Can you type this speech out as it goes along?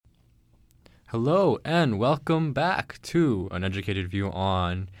Hello and welcome back to Uneducated View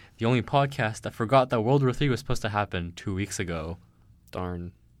on, the only podcast that forgot that World War III was supposed to happen 2 weeks ago.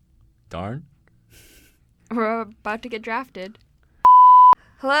 Darn. We're about to get drafted.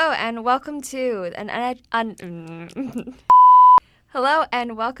 Hello and welcome to Hello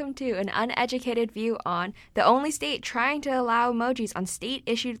and welcome to an uneducated view on the only state trying to allow emojis on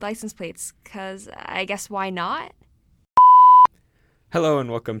state-issued license plates. 'Cause I guess why not? Hello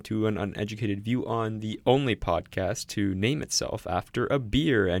and welcome to an uneducated view on the only podcast to name itself after a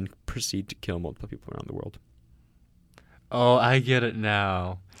beer and proceed to kill multiple people around the world. Oh, I get it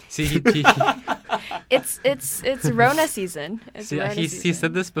now. See, It's Rona season. he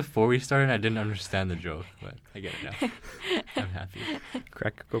said this before we started and I didn't understand the joke, but I get it now. I'm happy.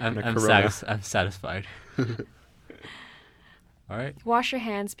 Crack open a I'm Corona. I'm satisfied. All right. Wash your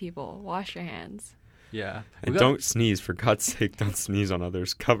hands, people. Wash your hands. Yeah. And don't sneeze, for God's sake, don't sneeze on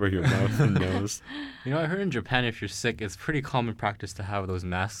others. Cover your mouth and nose. You know, I heard in Japan if you're sick, it's pretty common practice to have those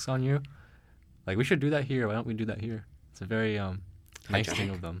masks on you. Like, we should do that here. Why don't we do that here? It's a very nice thing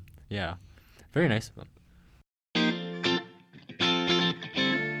of them. Yeah. Very nice of them.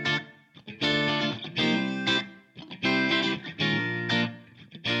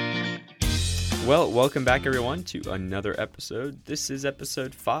 Well, welcome back, everyone, to another episode. This is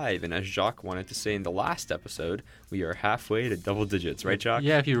episode 5, and as Jacques wanted to say in the last episode, we are halfway to double digits, right, Jacques?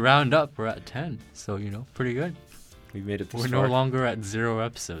 Yeah, if you round up, we're at 10. So, pretty good. We made it this We're far. no longer at 0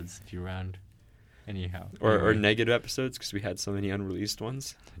 episodes if you round anyhow. Or Anyway. negative episodes, because we had so many unreleased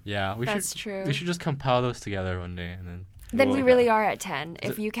ones. Yeah, That's true. We should just compile those together one day and then. Then Well, we really are at 10.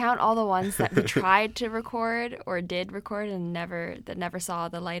 If you count all the ones that we tried to record or did record and never saw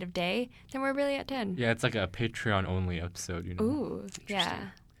the light of day, then we're really at 10. Yeah, it's like a Patreon only episode, Ooh,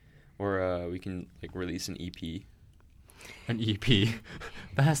 yeah. Or we can release an EP. An EP.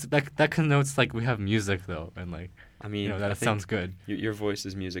 that connotes like we have music though, and I mean, that I think sounds good. Your voice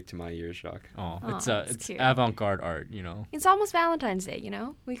is music to my ears, Jacques. Oh, Aw, it's cute. avant-garde art, It's almost Valentine's Day,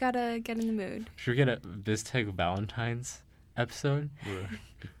 We gotta get in the mood. Should we get a BizTech Valentine's episode? We're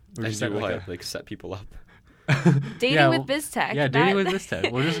And just do at what, set people up? Dating with BizTech. Yeah, dating with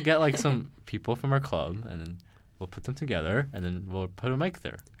BizTech. We'll just get some people from our club, and then we'll put them together, and then we'll put a mic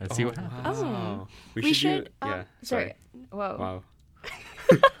there and see what happens. Wow. Oh. We should do, yeah. Sorry. Whoa. Wow.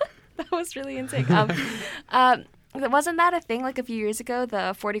 That was really insane. Wasn't that a thing a few years ago,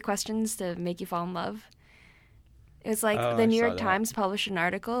 the 40 questions to make you fall in love? It was the New York Times published an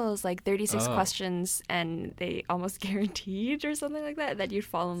article. It was 36 questions, and they almost guaranteed or something like that you'd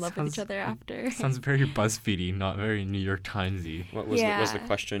fall in love with each other after. Sounds very BuzzFeedy, not very New York Timesy. What was the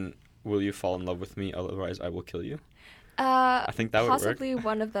question? Will you fall in love with me? Otherwise, I will kill you. I think that would work. Possibly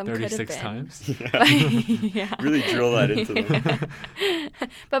one of them could have been. 36 times? Yeah. Really drill that into them.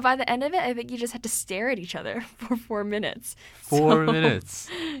 But by the end of it, I think you just had to stare at each other for 4 minutes. 4 minutes.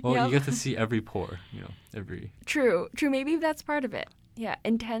 Well, Yep. you get to see every pore, every... True. Maybe that's part of it. Yeah,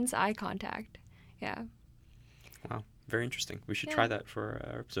 intense eye contact. Yeah. Wow, very interesting. We should try that for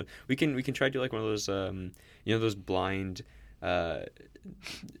our episode. We can try to do one of those, those blind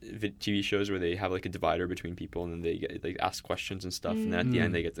TV shows where they have a divider between people, and then they get ask questions and stuff, and then at the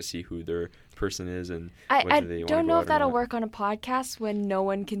end they get to see who their person is and I whether they want to don't know go if out or that'll not. work on a podcast when no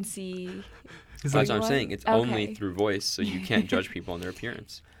one can see. That's what I'm saying. It's only Okay. through voice, so you can't judge people on their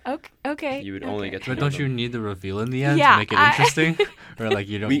appearance. Okay. You would only get to But know don't you them. need the reveal in the end Yeah, to make it interesting? Or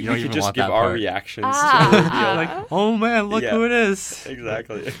you don't, We you don't could even just want give that our part? reactions. Ah. Oh man, look Yeah. who it is.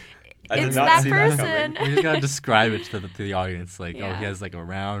 Exactly. I did It's not that see person. that coming. We just gotta describe it to the audience. Oh, Yeah. he has a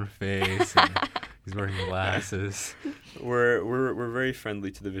round face, and he's wearing glasses. We're very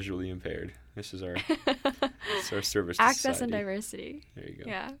friendly to the visually impaired. This is our service to Access and society. diversity. There you go.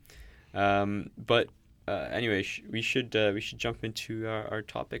 Yeah. But anyway, we should jump into our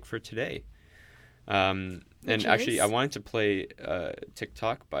topic for today. And Which actually, is? I wanted to play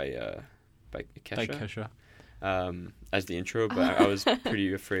TikTok by Kesha. Like Kesha. As the intro, but I was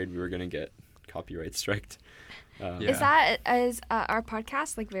pretty afraid we were going to get copyright striked. Yeah. Is our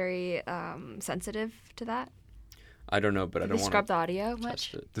podcast very sensitive to that? I don't know, but I Do don't they want scrub to the audio test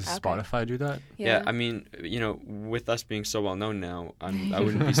much? it. Does Okay. Spotify do that? Yeah, I mean, with us being so well known now, I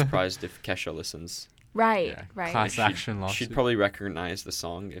wouldn't be surprised if Kesha listens. Right. Yeah. Right. Class action lawsuit. She'd probably recognize the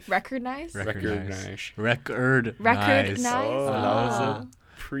song if Recognize? Recognize. Recognize? Nice. Oh, that was Ah. a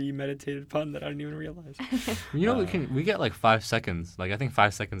premeditated pun that I didn't even realize. We get 5 seconds. I think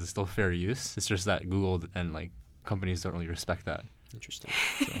 5 seconds is still fair use. It's just that Google and companies don't really respect that. Interesting.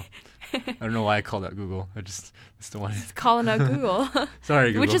 So I don't know why I call that Google. It's the one. Calling out Google. Sorry,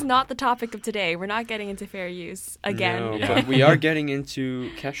 Google. Which is not the topic of today. We're not getting into fair use again. No, Yeah. but we are getting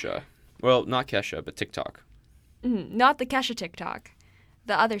into Kesha. Well, not Kesha, but TikTok. Not the Kesha TikTok.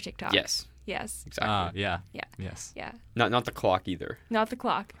 The other TikTok. Yes. Yes. Exactly. Yeah. Yeah. Yes. Yeah. Not the clock either. Not the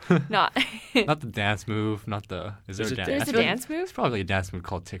clock. Not. Not the dance move. Not the. Is there a dance? There's I a feel like dance move? It's probably a dance move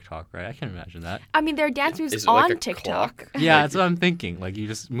called TikTok, right? I can imagine that. I mean, there are dance moves Is it like on a TikTok. clock? Yeah, that's what I'm thinking. Like you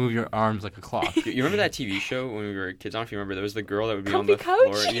just move your arms like a clock. You remember that TV show when we were kids? I don't know if you remember. There was the girl that would be Comfy on the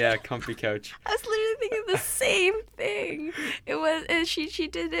Couch? floor. Yeah, comfy couch. I was literally thinking the same thing. It was she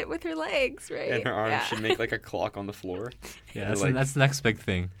did it with her legs, right? And her arms, Yeah. she'd make like a clock on the floor. Yeah, And, that's, like- that's the next big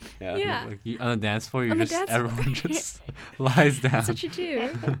thing. Yeah. Yeah. Like you, on the dance floor, you On the just dance floor. everyone just lies down. That's what you do.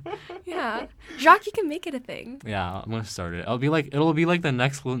 Yeah. Jacques, you can make it a thing. Yeah, I'm gonna start it. It'll be like the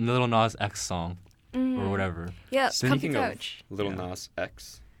next Lil Nas X song or whatever. Yeah, Comfy Speaking of Couch. Little Nas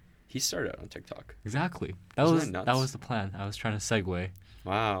X, he started out on TikTok. Exactly. That Isn't was that that nuts? was the plan. I was trying to segue.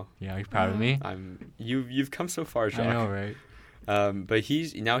 Wow. Yeah, are you proud of me? You've come so far, Jacques. I know, right? But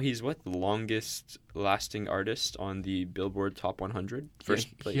he's what, the longest lasting artist on the Billboard Top 100,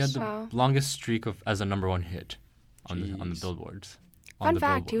 first place. He had the Wow. longest streak as a #1 hit on the Jeez. billboards. Fun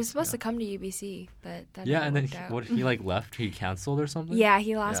fact, he was supposed to come to UBC, but that Yeah, never and then worked out. he like left. He canceled or something. Yeah,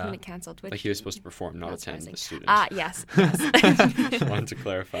 he last Yeah. minute canceled. Which Like he was supposed to perform, not that's attend the surprising. students. Yes. Just wanted to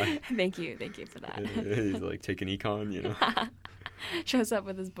clarify. Thank you for that. He's like taking econ, you know. Shows up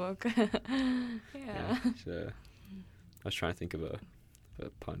with his book. yeah. I was trying to think of a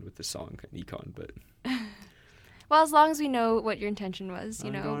pun with the song econ, but Well, as long as we know what your intention was,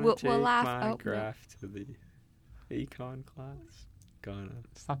 I'm know, gonna we'll take laugh. my Oh, no. graph to the econ class. Gonna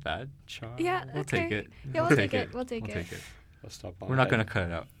It's not bad. chart. Yeah, We'll okay. take it. Yeah, we'll take it. We'll take it. I'll stop by. We're not gonna cut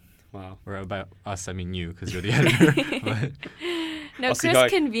it out. Wow. Or about us, I mean you, because you're the editor. But No, I'll see Chris how I-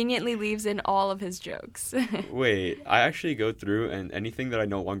 conveniently leaves in all of his jokes. Wait, I actually go through and anything that I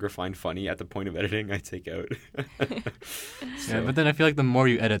no longer find funny at the point of editing, I take out. yeah, but then I feel like the more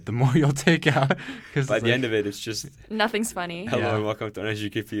you edit, the more you'll take out. Because by the end of it, it's just Nothing's funny. hello Yeah. and welcome to Energy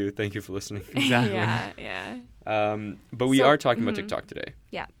GPU. Thank you for listening. Exactly. Yeah. But we So- are talking about mhm. TikTok today.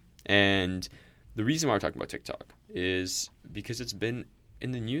 Yeah. And the reason why we're talking about TikTok is because it's been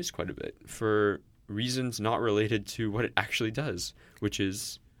in the news quite a bit for reasons not related to what it actually does, which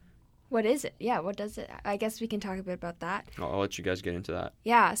is... What is it? Yeah, what does it? I guess we can talk a bit about that. I'll let you guys get into that.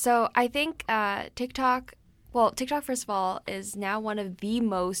 Yeah, so I think TikTok, first of all, is now one of the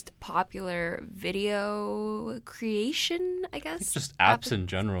most popular video creation, I guess. It's just apps in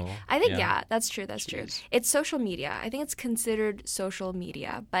general. I think, yeah, that's true. That's true. Jeez. It's social media. I think it's considered social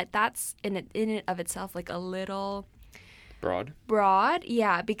media, but that's in it of itself like a little broad.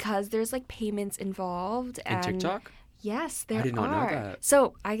 Yeah, because there's like payments involved. In And TikTok? Yes, there are. I did not know that.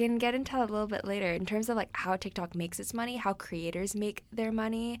 So I can get into that a little bit later in terms of like how TikTok makes its money, how creators make their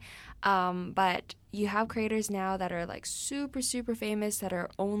money. But you have creators now that are like super, super famous that are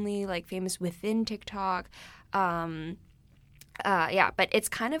only like famous within TikTok. Yeah, but it's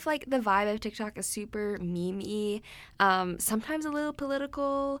kind of like the vibe of TikTok is super meme-y, sometimes a little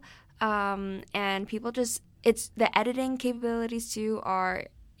political, and people just, it's the editing capabilities too are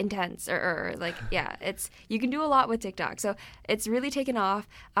intense or like, yeah, it's, you can do a lot with TikTok. So it's really taken off.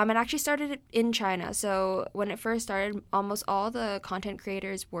 It actually started in China. So when it first started, almost all the content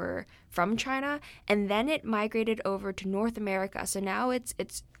creators were from China, and then it migrated over to North America. So now it's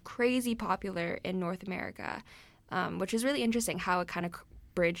crazy popular in North America. Which is really interesting how it kind of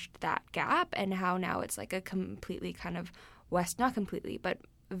bridged that gap and how now it's like a completely kind of not completely, but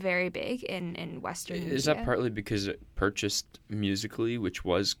very big in Western media. Is that partly because it purchased Musical.ly, which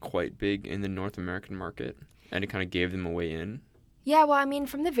was quite big in the North American market, and it kind of gave them a way in? Yeah, well, I mean,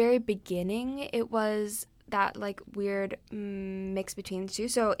 from the very beginning, it was that like weird mix between the two.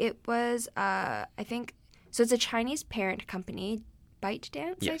 So it was, I think, so it's a Chinese parent company,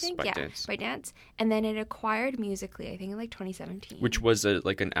 ByteDance, Yes, I think? ByteDance. Yeah, ByteDance. And then it acquired Musical.ly, I think in like 2017. Which was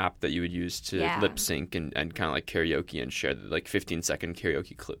like an app that you would use to Yeah. lip sync and kind of like karaoke and share the like 15-second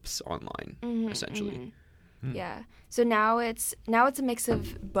karaoke clips online, essentially. Yeah. So now it's a mix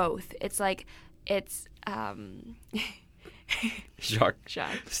of both. It's like Jacques,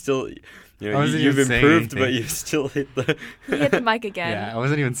 Jacques. still, you I know, wasn't you've even saying improved, but anything. you still hit the. You hit the mic again. Yeah, I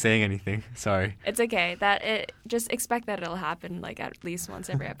wasn't even saying anything. Sorry. It's okay. Just expect that it'll happen like at least once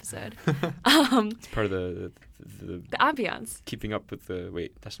every episode. It's part of the The ambiance. keeping up with the.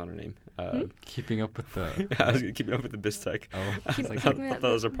 Wait, that's not her name. Keeping up with the. I was keeping up with the BizTech. Oh, I Keep- thought keeping that up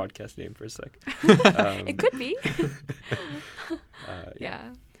was with- our podcast name for a sec. It could be.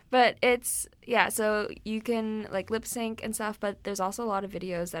 Yeah. But it's, yeah, so you can like lip sync and stuff, but there's also a lot of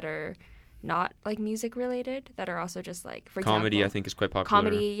videos that are not like music related that are also just like, for Comedy, example, I think, is quite popular.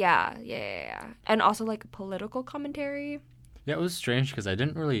 comedy, yeah. And also like political commentary. Yeah, it was strange because I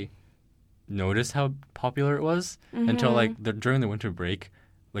didn't really notice how popular it was until like during the winter break,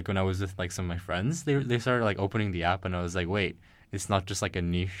 like when I was with like some of my friends, they started like opening the app, and I was like, wait, it's not just like a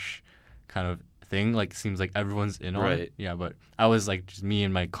niche kind of thing. Like, seems like everyone's in on it. Yeah, but I was like, just me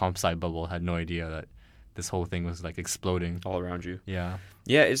and my comp sci bubble had no idea that this whole thing was like exploding all around you. Yeah,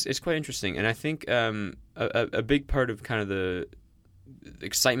 it's quite interesting, and I think a big part of kind of the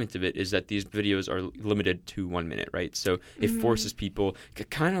excitement of it is that these videos are limited to 1 minute, right? So it forces people,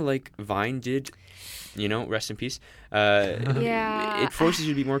 kind of like Vine did, you know, rest in peace. It forces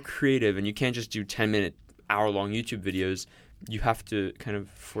you to be more creative, and you can't just do 10-minute, hour-long YouTube videos. You have to kind of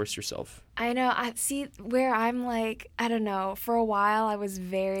force yourself. I know. I see where I'm like, I don't know. For a while, I was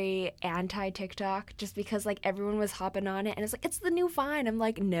very anti-TikTok just because like everyone was hopping on it, and it's like, it's the new Vine. I'm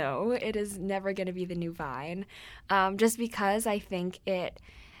like, no, it is never going to be the new Vine. Just because I think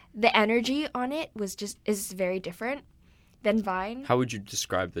the energy on it is very different than Vine. How would you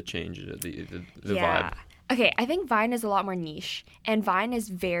describe the change, the vibe? Okay, I think Vine is a lot more niche, and Vine is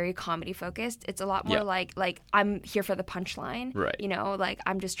very comedy focused. It's a lot more like I'm here for the punchline, right? You know, like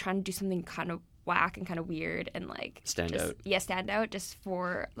I'm just trying to do something kind of whack and kind of weird and like stand out just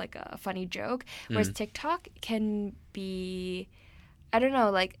for like a funny joke. Whereas TikTok can be, I don't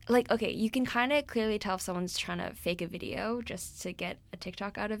know, like okay, you can kind of clearly tell if someone's trying to fake a video just to get a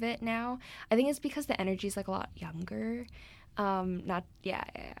TikTok out of it now. I think it's because the energy is like a lot younger. And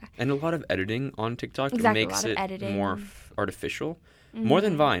a lot of editing on TikTok makes it more artificial, more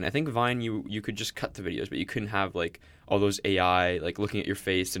than Vine. I think Vine you could just cut the videos, but you couldn't have like all those AI like looking at your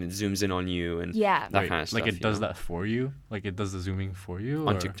face and it zooms in on you and that kind of stuff. Like it does that for you, like it does the zooming for you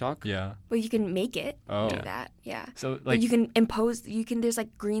on TikTok. Yeah. Well, you can make it do that. Yeah. So like you can impose. There's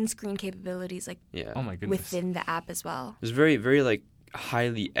like green screen capabilities like oh my goodness, within the app as well. It's very very like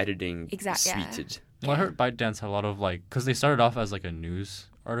highly editing suited. Well, I heard ByteDance had a lot of like, because they started off as like a news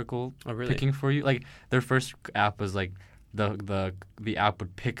article picking for you. Like their first app was like the app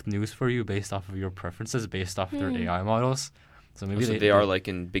would pick news for you based off of your preferences, based off their AI models. So maybe they are like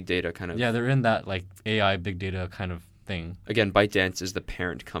in big data kind of. Yeah, they're in that like AI big data kind of thing. Again, ByteDance is the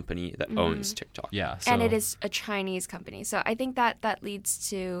parent company that owns TikTok. Yeah, and it is a Chinese company. So I think that leads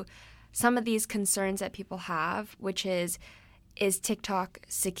to some of these concerns that people have, which is TikTok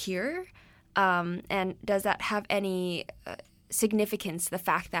secure? And does that have any significance, the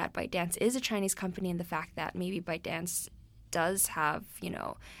fact that ByteDance is a Chinese company and the fact that maybe ByteDance does have, you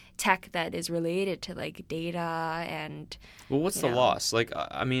know, tech that is related to like data and... Well, what's the loss? Like,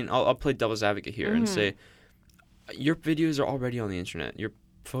 I mean, I'll play devil's advocate here and say, your videos are already on the internet. Your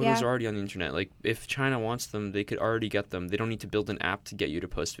photos are already on the internet. Like, if China wants them, they could already get them. They don't need to build an app to get you to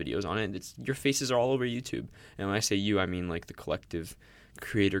post videos on it. Your faces are all over YouTube. And when I say you, I mean like the collective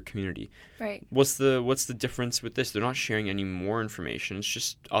creator community. Right. What's the difference with this? They're not sharing any more information. It's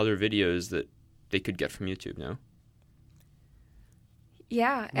just other videos that they could get from YouTube now.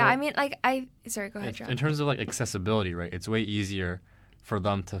 Yeah. Well, I mean, like, sorry, go ahead, John. In terms of like accessibility, right? It's way easier for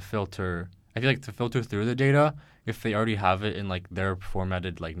them to filter. I feel like to filter through the data, if they already have it in like their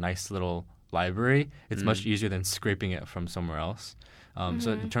formatted like nice little library, it's much easier than scraping it from somewhere else.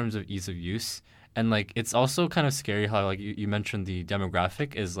 So in terms of ease of use. And, like, it's also kind of scary how, like, you mentioned the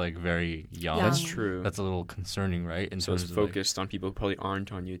demographic is, like, very young. That's true. That's a little concerning, right? So it's focused on people who probably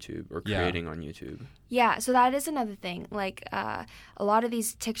aren't on YouTube or creating on YouTube. Yeah, so that is another thing. Like, a lot of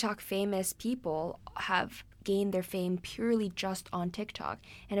these TikTok famous people have gained their fame purely just on TikTok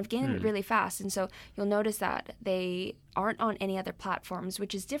and have gained it really fast. And so you'll notice that they aren't on any other platforms,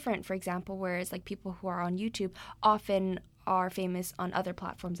 which is different, for example, whereas, like, people who are on YouTube often are famous on other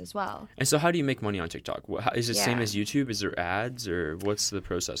platforms as well. And so how do you make money on TikTok? Is it same as YouTube? Is there ads or what's the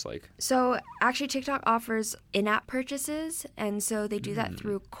process like? So actually TikTok offers in-app purchases, and so they do that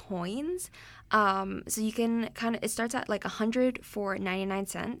through coins. So you can it starts at like 100 for 99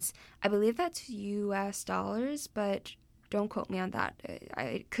 cents. I believe that's US dollars, but don't quote me on that.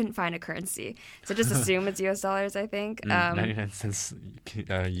 I couldn't find a currency. So just assume it's US dollars, I think. 99 cents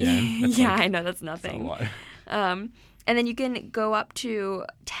yen. I know, that's nothing. That's a lot. And then you can go up to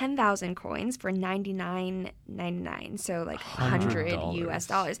 10,000 coins for $99.99, so like $100 US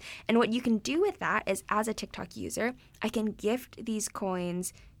dollars. And what you can do with that is, as a TikTok user, I can gift these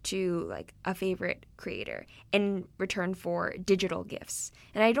coins to like a favorite creator in return for digital gifts.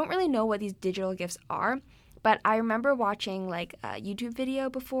 And I don't really know what these digital gifts are, but I remember watching like a YouTube video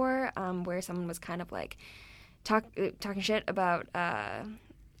before where someone was kind of like talking shit about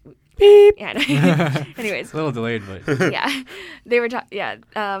Beep. Yeah. Anyways. A little delayed, but Yeah. They were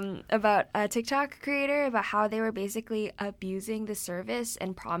about a TikTok creator, about how they were basically abusing the service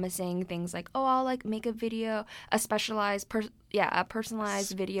and promising things like, oh, I'll like make a video, a personalized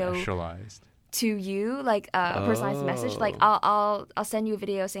video specialized to you, like a personalized message. Like I'll send you a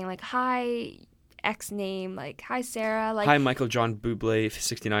video saying like, hi, X name, like, hi Sarah, like, hi Michael John Bublé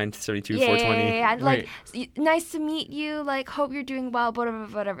 6972 yeah, 420. yeah. Like, nice to meet you, like, hope you're doing well,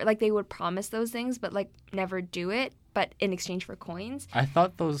 whatever. Like, they would promise those things but like never do it, but in exchange for coins. I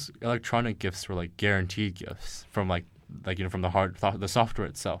thought those electronic gifts were like guaranteed gifts from like from the software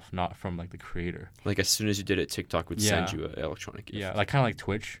itself, not from like the creator. Like as soon as you did it, TikTok would send you an electronic gift. Yeah, like kind of like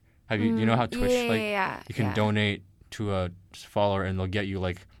Twitch. Have you know how Twitch you can donate to a follower and they'll get you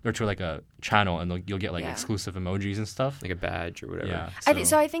like, or to like a channel and you'll get like exclusive emojis and stuff, like a badge or whatever. Yeah.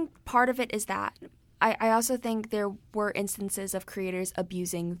 I think part of it is that I also think there were instances of creators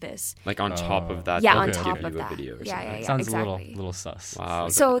abusing this. Like on top of that, on top of that. Video or yeah, something. Sounds exactly. a little sus. Wow.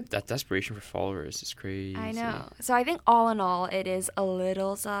 So that desperation for followers is crazy. I know. So I think all in all, it is a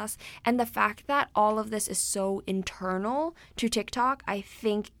little sus, and the fact that all of this is so internal to TikTok, I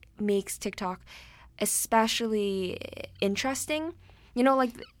think makes TikTok especially interesting. You know,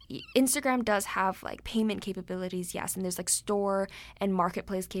 like Instagram does have like payment capabilities, yes, and there's like store and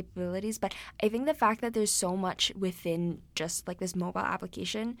marketplace capabilities, but I think the fact that there's so much within just like this mobile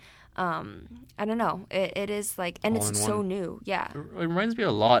application, I don't know, it is like, and all it's so new. Yeah, it reminds me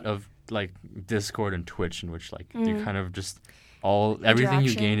a lot of like Discord and Twitch, in which like you kind of just everything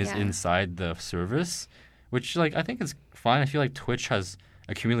you gain is inside the service, which like I think is fine. I feel like Twitch has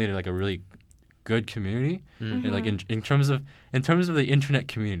accumulated like a really good community. And, like in terms of the internet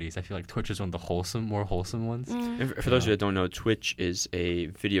communities, I feel like Twitch is one of the more wholesome ones. For those of you that don't know, Twitch is a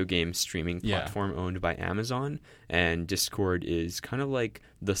video game streaming platform owned by Amazon, and Discord is kind of like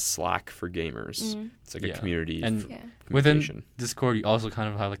the Slack for gamers. It's like a community. And within Discord, you also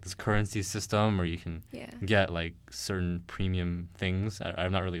kind of have like this currency system where you can get like certain premium things.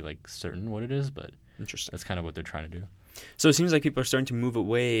 I'm not really like certain what it is, but interesting. That's kind of what they're trying to do. So it seems like people are starting to move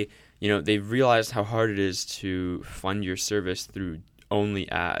away. You know, they've realized how hard it is to fund your service through only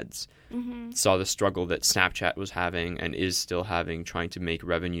ads. Saw the struggle that Snapchat was having and is still having, trying to make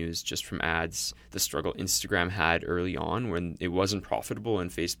revenues just from ads. The struggle Instagram had early on when it wasn't profitable, and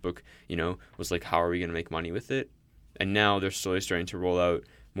Facebook, you know, was like, how are we going to make money with it? And now they're slowly starting to roll out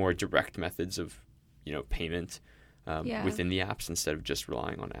more direct methods of, you know, payment within the apps instead of just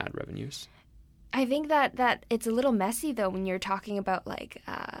relying on ad revenues. I think that it's a little messy though when you're talking about like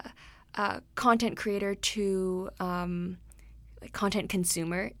content creator to like content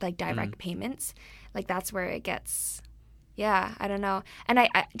consumer, like direct payments. Like that's where it gets, I don't know. And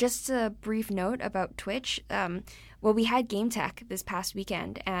I just a brief note about Twitch. Well, we had Game Tech this past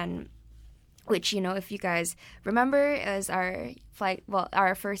weekend, and which, you know, if you guys remember, is our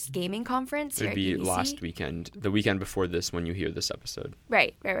first gaming conference. It would be last weekend, the weekend before this when you hear this episode.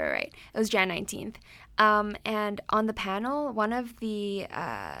 Right. It was Jan 19th. And on the panel, one of the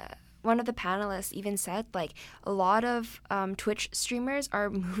panelists even said, like, a lot of Twitch streamers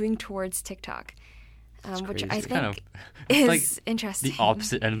are moving towards TikTok, which I think is like interesting. The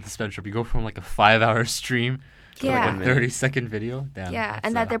opposite end of the spectrum. You go from like a 5-hour stream to like a 30-second video. Damn,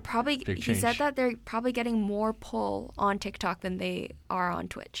 and that they're probably, he said that they're probably getting more pull on TikTok than they are on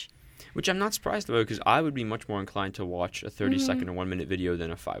Twitch. Which I'm not surprised about, because I would be much more inclined to watch a 30-second or 1-minute video than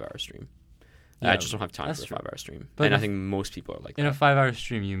a 5-hour stream. I just don't have time for a 5-hour stream. But and I think most people are like that. In a 5-hour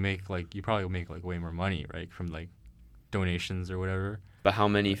stream, you probably make like way more money, right? From like donations or whatever. But how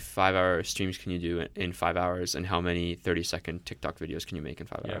many 5-hour streams can you do in 5 hours, and how many 30-second TikTok videos can you make in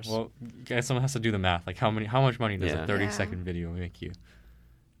 5 hours? Well, guys, someone has to do the math. Like how much money does a 30-second video make you?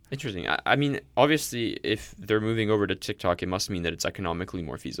 Interesting. I mean, obviously, if they're moving over to TikTok, it must mean that it's economically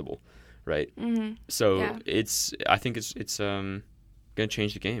more feasible, right? So I think it's going to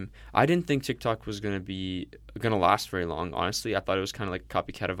change the game. I didn't think TikTok was going to last very long. Honestly, I thought it was kind of like a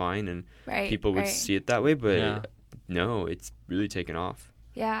copycat of Vine, and people would see it that way, but. No, it's really taken off.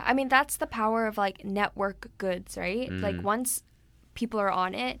 Yeah, I mean, that's the power of like network goods, right? Like once people are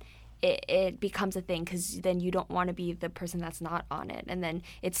on it, it becomes a thing, because then you don't want to be the person that's not on it, and then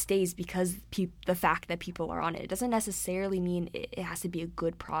it stays because the fact that people are on it. It doesn't necessarily mean it has to be a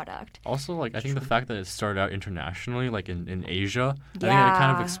good product. Also, like I think the fact that it started out internationally, like in Asia, I think it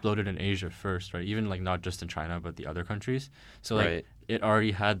kind of exploded in Asia first, right? Even like not just in China, but the other countries. So like it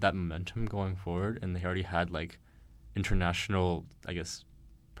already had that momentum going forward, and they already had like international, I guess,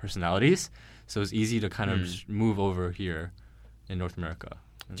 personalities. So it's easy to kind of just move over here in North America.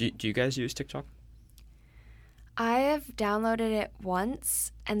 Do you guys use TikTok? I have downloaded it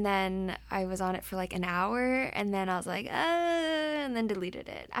once, and then I was on it for like an hour, and then I was like, and then deleted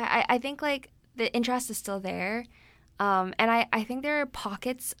it. I think like the interest is still there. And I think there are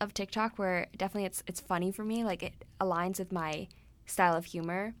pockets of TikTok where definitely it's funny for me. Like, it aligns with my style of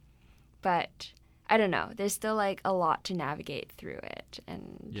humor. But I don't know. There's still like a lot to navigate through it.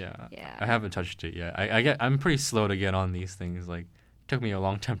 And yeah. I haven't touched it yet. I'm pretty slow to get on these things. Like, it took me a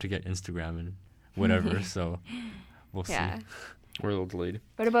long time to get Instagram and whatever. So we'll see. We're a little delayed.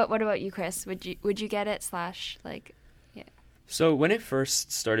 What about you, Chris? Would you get it / like? So when it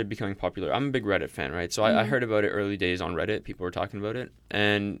first started becoming popular, I'm a big Reddit fan, right? So I heard about it early days on Reddit. People were talking about it.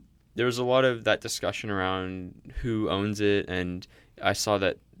 And there was a lot of that discussion around who owns it. And I saw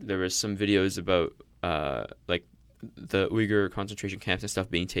that there was some videos about like the Uyghur concentration camps and stuff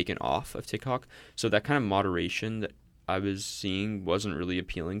being taken off of TikTok. So that kind of moderation that I was seeing wasn't really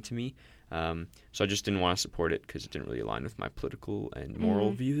appealing to me. So I just didn't want to support it because it didn't really align with my political and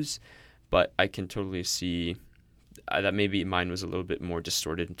moral views. But I can totally see that maybe mine was a little bit more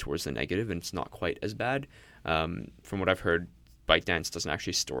distorted towards the negative, and it's not quite as bad. From what I've heard, ByteDance doesn't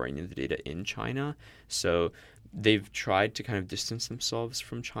actually store any of the data in China, so they've tried to kind of distance themselves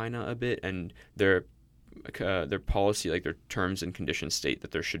from China a bit, and their policy, like their terms and conditions, state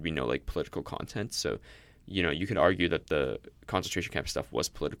that there should be no like political content. So, you know, you could argue that the concentration camp stuff was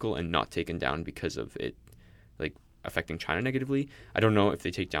political and not taken down because of it, like, affecting China negatively. I don't know if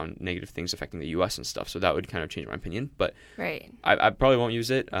they take down negative things affecting the U.S. and stuff, so that would kind of change my opinion. But right. I probably won't use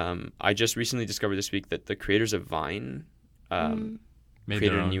it. I just recently discovered this week that the creators of Vine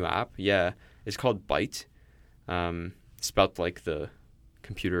created a new app. Yeah, it's called Byte, spelled like the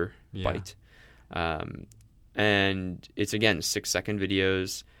computer Byte. And it's, again, 6-second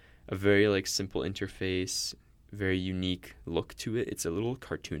videos, a very like simple interface, very unique look to it. It's a little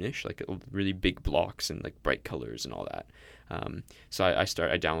cartoonish, like really big blocks and like bright colors and all that. So I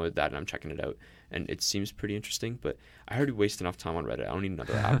downloaded that and I'm checking it out, and it seems pretty interesting. But I already waste enough time on Reddit. I don't need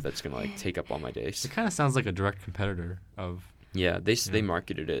another app that's gonna like take up all my days. It kind of sounds like a direct competitor of. Yeah, they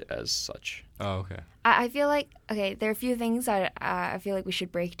marketed it as such. Oh, okay. I feel like, okay, there are a few things that I feel like we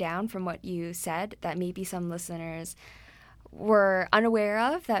should break down from what you said that maybe some listeners were unaware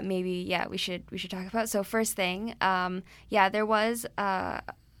of that maybe, we should talk about. So first thing, there was a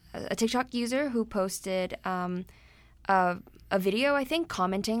TikTok user who posted a video, I think,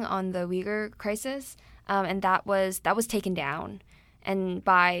 commenting on the Uyghur crisis, and that was taken down and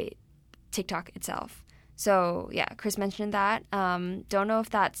by TikTok itself. So, Chris mentioned that. Don't know if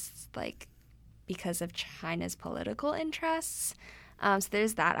that's, like, because of China's political interests. So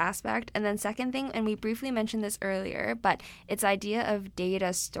there's that aspect. And then second thing, and we briefly mentioned this earlier, but it's idea of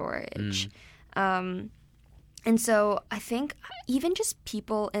data storage. And so I think even just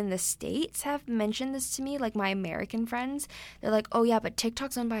people in the States have mentioned this to me, like my American friends. They're like, oh, yeah, but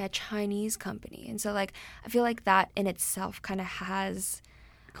TikTok's owned by a Chinese company. And so, like, I feel like that in itself kind of has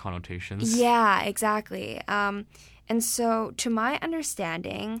connotations. Yeah, exactly. And so to my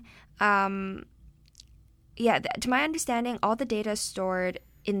understanding, all the data is stored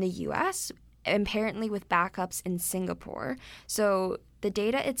in the U.S., apparently with backups in Singapore. So the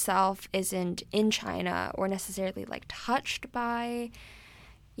data itself isn't in China or necessarily like touched by,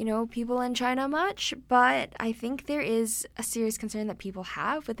 people in China much. But I think there is a serious concern that people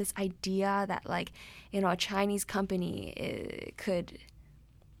have with this idea that, like, a Chinese company could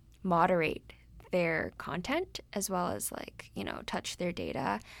moderate their content as well as, like, touch their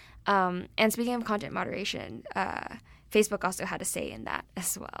data. And speaking of content moderation, Facebook also had a say in that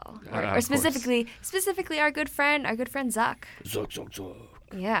as well. Or specifically our good friend Zuck. Zuck.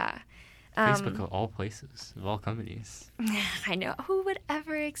 Yeah. Facebook of all places, of all companies. I know. Who would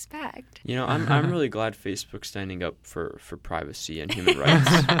ever expect? I'm really glad Facebook's standing up for privacy and human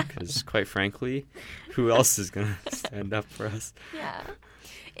rights, because quite frankly, who else is going to stand up for us? Yeah.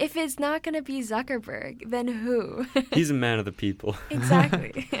 If it's not going to be Zuckerberg, then who? He's a man of the people.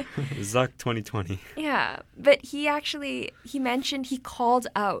 Exactly. Zuck 2020. Yeah, but he called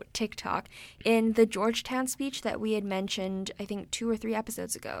out TikTok in the Georgetown speech that we had mentioned, I think, 2 or 3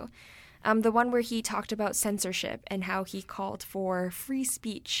 episodes ago. The one where he talked about censorship and how he called for free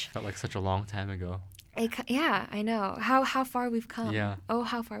speech. Felt like such a long time ago. Yeah, I know. How far we've come. Yeah. Oh,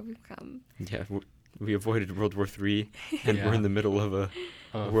 how far we've come. Yeah, we avoided World War III, and we're in the middle of a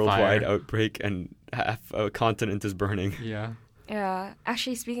worldwide outbreak, and half a continent is burning. Yeah. Yeah.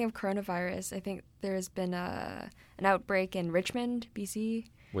 Actually, speaking of coronavirus, I think there's been an outbreak in Richmond, BC.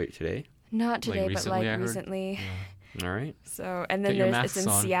 Wait, today? Not today, but recently. Yeah. All right. So, and then it's in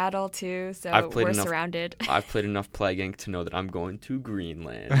Seattle too, so we're surrounded. I've played enough Plague Inc. to know that I'm going to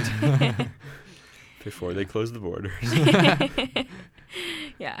Greenland. before they close the borders.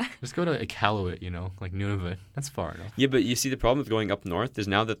 Yeah. Just go to Iqaluit, like Nunavut. That's far enough. Yeah, but you see the problem with going up north is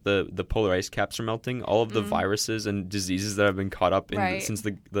now that the polar ice caps are melting, all of the viruses and diseases that have been caught up in since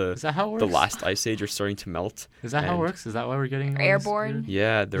Is that how it works? the last ice age are starting to melt. Is that how it works? Is that why we're getting airborne?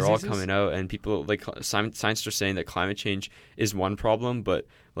 Yeah, they're diseases? all coming out, and people like scientists are saying that climate change is one problem, but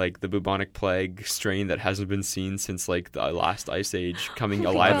like the bubonic plague strain that hasn't been seen since like the last ice age coming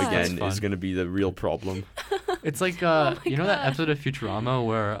alive God. again That's is fun. going to be the real problem. It's like my you know that God. episode of Futurama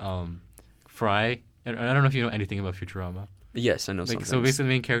where Fry. I don't know if you know anything about Futurama. Yes, I know something. So basically, the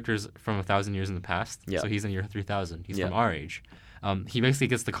main character is from 1,000 years in the past. Yeah. So he's in year 3000. He's Yeah. from our age. He basically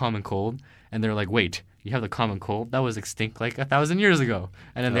gets the common cold, and they're like, "Wait, you have the common cold? That was extinct like 1,000 years ago."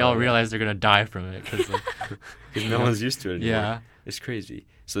 And then they all Oh, yeah. realize they're gonna die from it because no one's used to it anymore. yeah. It's crazy.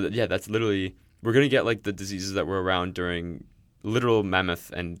 So that's literally we're gonna get like the diseases that were around during literal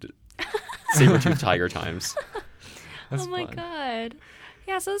mammoth and saber-toothed tiger times. That's Oh my fun. God.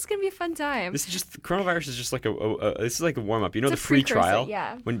 Yeah, so this is gonna be a fun time. This is just coronavirus is just like this is like a warm up. You know, It's the a free precursor, trial.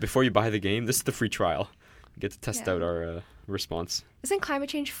 yeah. When before you buy the game, this is the free trial. You get to test Yeah. out our response. Isn't climate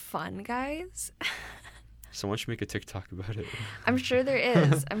change fun, guys? Someone should make a TikTok about it. I'm sure there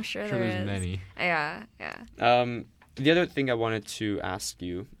is. I'm sure, Sure, there there's is. many. Yeah. The other thing I wanted to ask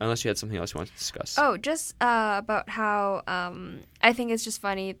you, unless you had something else you wanted to discuss. Oh, just about how I think it's just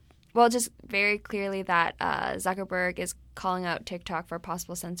funny. Well, just very clearly that Zuckerberg is calling out TikTok for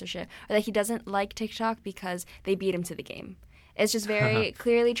possible censorship, or that he doesn't like TikTok because they beat him to the game. It's just very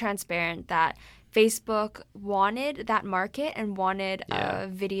clearly transparent that Facebook wanted that market and wanted Yeah. a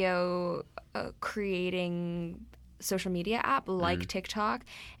video creating social media app like TikTok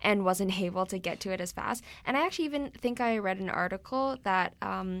and wasn't able to get to it as fast. And I actually even think I read an article that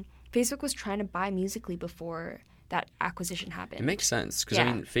Facebook was trying to buy Musical.ly before that acquisition happened. It makes sense because Yeah.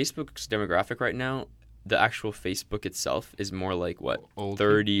 I mean, Facebook's demographic right now, the actual Facebook itself is more like what Old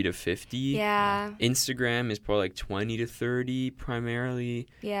 30 to 50. Yeah, Instagram is probably like 20 to 30 primarily,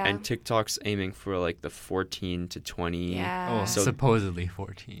 yeah, and TikTok's aiming for like the 14 to 20. yeah. Oh, So- supposedly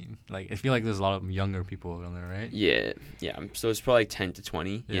 14. Like I feel like there's a lot of younger people on there, right? Yeah. So it's probably like 10 to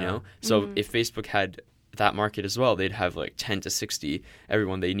 20. You Yeah. know. So Mhm. if Facebook had that market as well, they'd have like 10 to 60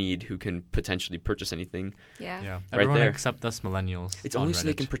 everyone they need who can potentially purchase anything. yeah. Yeah. Right Everyone there. except us millennials. It's on only so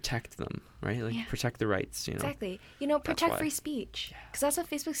they Reddit. can protect them, right? Like Yeah. protect the rights, you know. Exactly. That's Protect why. free speech. Because that's what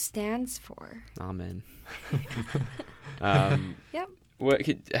Facebook stands for. Amen. Yep. What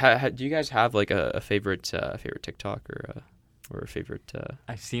do you guys have like a favorite TikTok or a favorite?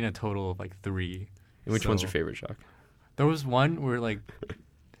 I've seen a total of like 3. And which one's So- your favorite, Jacques? There was one where like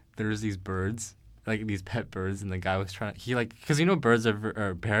there was these birds, like these pet birds, and the guy was trying. He like because birds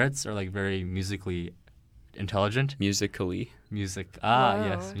or parrots are like very musically intelligent. Musically. Yes,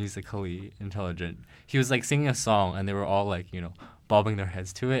 Whoa. musically intelligent. He was like singing a song, and they were all like bobbing their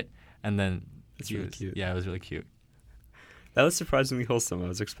heads to it, and then That's he really was, cute. Yeah, it was really cute. That was surprisingly wholesome. I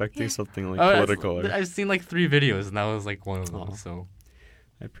was expecting Yeah. something like Oh, that's- political. Or... I've seen like 3 videos, and that was like one of them. Aw. So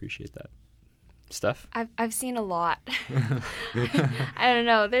I appreciate that. Steph? I've seen a lot. I don't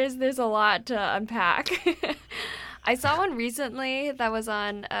know. There's a lot to unpack. I saw one recently that was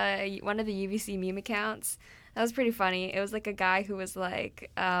on one of the UVC meme accounts. That was pretty funny. It was like a guy who was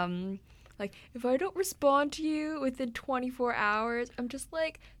like if I don't respond to you within 24 hours, I'm just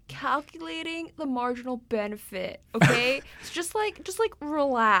like calculating the marginal benefit. Okay, so just like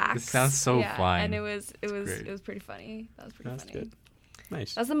relax. It sounds so yeah, fine. And it was great. pretty funny. That was pretty That's funny. good.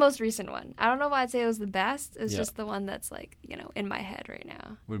 Nice. That's the most recent one. I don't know why I'd say it was the best. It's Yeah. just the one that's like, in my head right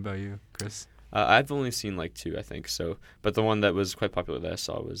now. what about you, Chris? I've only seen like 2, I think. So, but the one that was quite popular that I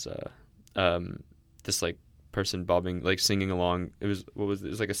saw was this like person bobbing, like singing along. It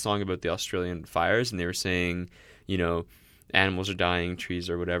was like a song about the Australian fires, and they were saying, animals are dying, trees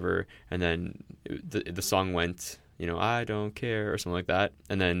or whatever, and then the song went, I don't care or something like that,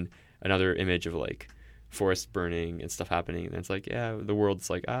 and then another image of like forest burning and stuff happening, and it's like, yeah, the world's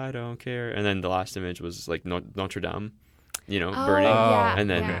like, I don't care, and then the last image was like Notre Dame, burning. yeah, And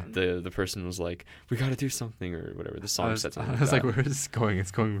then yeah. the person was like, "We got to do something," or whatever. The song said something. I was like, that. where is this going?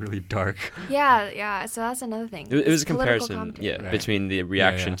 It's going really dark. Yeah. So that's another thing. It was It's a political comparison, commentary. Right. between the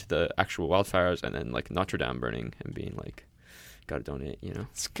reaction yeah. to the actual wildfires and then like Notre Dame burning and being like, "Got to donate,"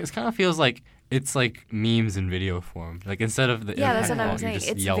 It kind of feels like it's like memes in video form. Like instead of the Yeah, that's impact what I'm font, you saying.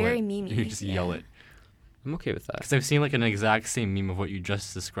 just It's yell very it. memey, You just yell yeah. it. I'm okay with that. Because I've seen like an exact same meme of what you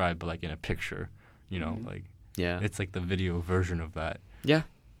just described, but like in a picture. Mm-hmm. Like Yeah, it's like the video version of that.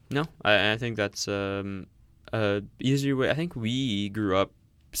 no, I think that's easier way. I think we grew up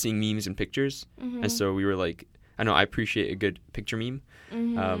seeing memes and pictures, Mhm. and so we were like, I know I appreciate a good picture meme.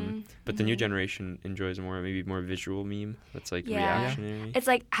 Mm-hmm. But the new generation enjoys maybe more visual meme that's like reactionary. It's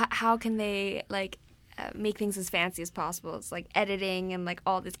like how can they like make things as fancy as possible? It's like editing and like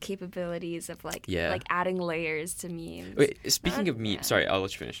all these capabilities of like adding layers to memes. Wait, speaking of memes, sorry, I'll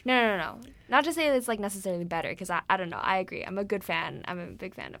let you finish. No. Not to say that it's like necessarily better, because I don't know. I agree. I'm a big fan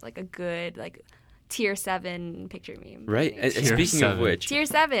of like a good like tier 7 picture meme. Right. And speaking of which, tier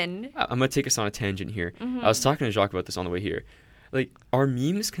 7. I'm gonna take us on a tangent here. Mm-hmm. I was talking to Jacques about this on the way here. Like, are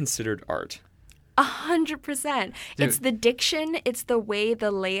memes considered art? 100%. It's the diction. It's the way, the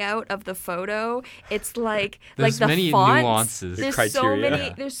layout of the photo. It's like there's the many fonts. nuances. There's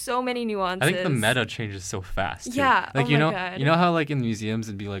so many nuances. I think the meta changes so fast. Too. Yeah. Like God. you know how like in museums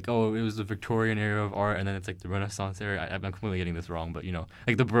it'd be like, oh, it was the Victorian era of art, and then it's like the Renaissance era. I'm completely getting this wrong, but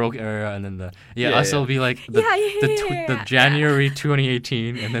like the Baroque era, and then it'll be like the January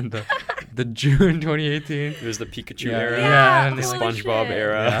 2018, and then the June 2018. There's the Pikachu era. Yeah, and the SpongeBob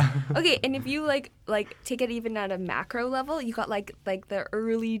era. Yeah. Okay, and if you like take it even at a macro level, you got like the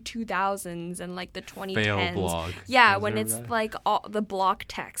early 2000s and like the 2010s. Fail blog. Yeah, when it's like all the block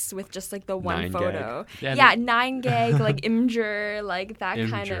text with just like the one 9gag. Photo. Yeah, 9gag, like Imgur, like that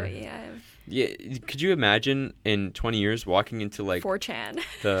kind of Yeah, could you imagine in 20 years walking into like 4chan?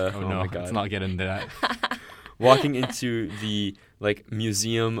 Oh no, my God. Let's not get into that. Walking into the like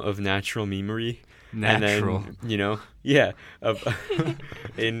Museum of Natural Memery. Natural. And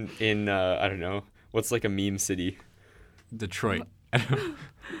then, in I don't know, what's like a meme city? Detroit.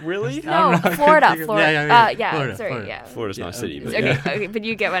 Really? No, Florida. Florida. Sorry, yeah. Florida's not a city. But Okay, but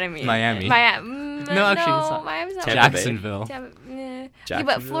you get what I mean. Miami. No, actually, it's not. Miami's not. Jacksonville. Yeah,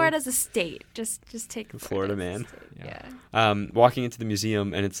 but Florida's a state. Just take Florida, man. Yeah. Walking into the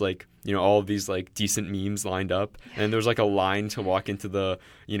museum, and it's like, all of these like decent memes lined up, and there's like a line to walk into the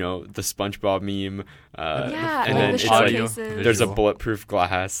the SpongeBob meme. And then it's like there's a bulletproof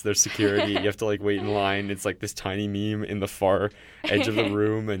glass. There's security. You have to like wait in line. It's like this tiny meme in the far edge of the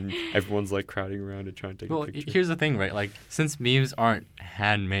room, and everyone's like crowding around to try and take a picture. Here's the thing, right? Like, since memes aren't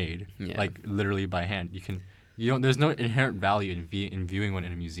handmade, like literally by hand, there's no inherent value in viewing one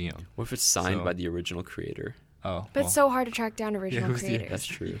in a museum. What if it's signed by the original creator? Oh, but it's so hard to track down original creators. That's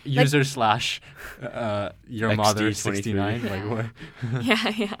true. User / your mother 69. Like what?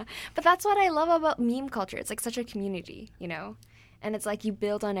 Yeah. But that's what I love about meme culture. It's like such a community, and it's like you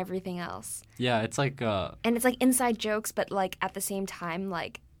build on everything else. Yeah, it's like and it's like inside jokes, but like at the same time,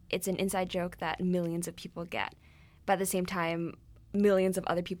 like it's an inside joke that millions of people get, but at the same time, millions of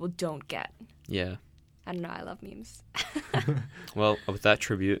other people don't get. Yeah. I don't know. I love memes. Well, with that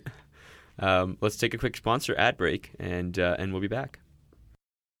tribute, let's take a quick sponsor ad break, and we'll be back.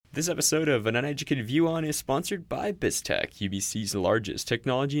 This episode of An Uneducated View On is sponsored by BizTech, UBC's largest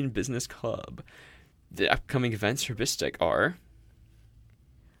technology and business club. The upcoming events for BizTech are...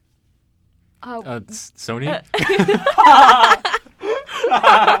 Sony?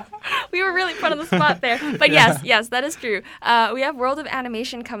 We were really put on the spot there. But yes, that is true. We have World of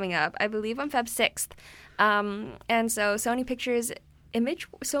Animation coming up, I believe on Feb 6th. And so Sony Pictures...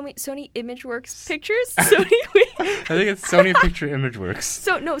 Sony ImageWorks Pictures? I think it's Sony Picture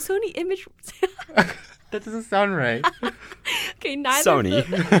ImageWorks. Sony Image... That doesn't sound right. Okay, neither. Sony.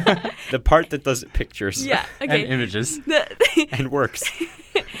 The part that does pictures. Yeah, okay. And images. And works.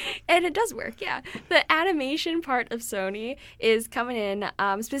 And it does work, yeah. The animation part of Sony is coming in.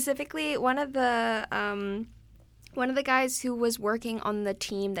 Specifically, one of the guys who was working on the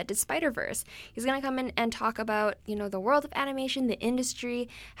team that did Spider-Verse, he's going to come in and talk about, the world of animation, the industry,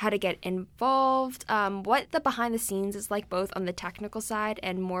 how to get involved, what the behind the scenes is like, both on the technical side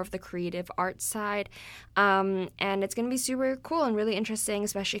and more of the creative art side. And it's going to be super cool and really interesting,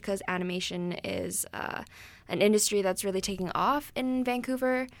 especially because animation is an industry that's really taking off in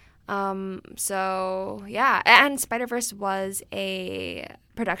Vancouver. So, yeah. And Spider-Verse was a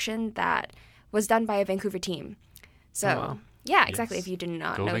production that was done by a Vancouver team. So, yeah, exactly. Yes. If you did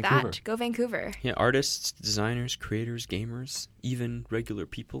not know Vancouver. Go Vancouver. Yeah, artists, designers, creators, gamers, even regular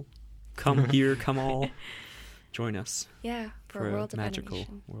people. Come here, come all. Join us. Yeah, for a world of magical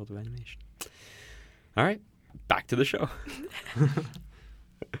animation. World of animation. All right, back to the show.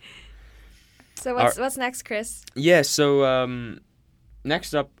 So what's next, Chris? Yeah, so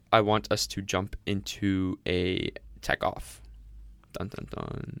next up, I want us to jump into a tech off. Dun, dun,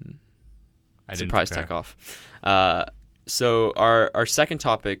 dun. Surprise tech off. So our second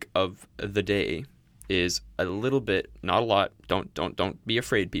topic of the day is a little bit, not a lot. Don't be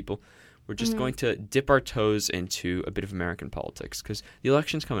afraid, people. We're just going to dip our toes into a bit of American politics because the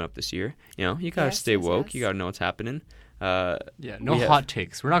election's coming up this year. You gotta stay woke. Yes. You gotta know what's happening. No hot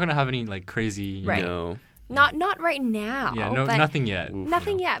takes. We're not gonna have any like crazy. Right. No. Not right now. Yeah, no, but nothing yet. Oof.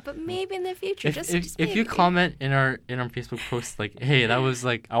 nothing yet, but maybe in the future. If maybe. you comment in our Facebook post like, hey, that was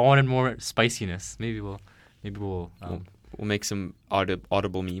like I wanted more spiciness, maybe we'll We'll make some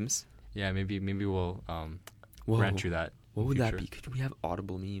audible memes. yeah, maybe we'll Whoa. grant you that. What in would that future. be? Could we have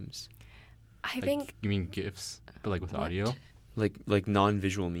audible memes? I Like, think you mean GIFs, but like with What? audio? Like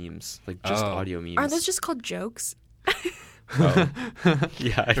non-visual memes, like just Oh. audio memes. are those just called jokes? Oh.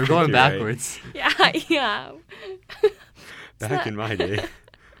 Yeah, I We're think going you're right. backwards. Yeah. Back in my day.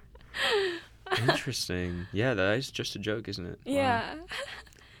 Interesting. Yeah, that is just a joke, isn't it? Wow. Yeah.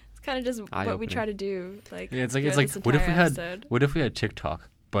 It's kind of just what we Eye-opening. try to do. Like Yeah, it's like throughout this what if we entire had episode. what if we had TikTok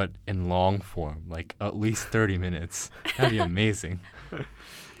but in long form, like at least 30 minutes? That'd be amazing. Yo,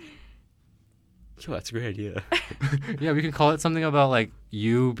 that's a great idea. Yeah, we could call it something about like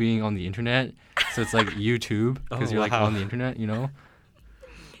you being on the internet. So it's like YouTube because Oh, you're like wow. on the internet, you know?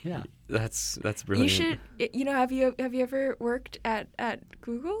 Yeah. That's You brilliant. should, have you ever worked at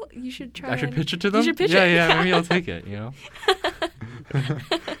Google? You should try. I should and- pitch it to them? You should pitch yeah, it. yeah, maybe I'll take it, you know?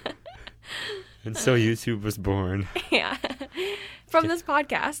 And so YouTube was born. Yeah. From this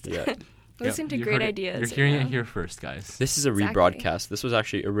podcast. Yeah. Listening to You great heard it- ideas. You're right hearing now. it here first, guys. This is a Exactly. rebroadcast. This was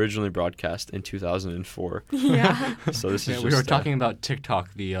actually originally broadcast in 2004. Yeah. So this Yeah, is we just were talking about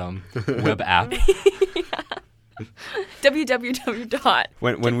TikTok, the web app. www.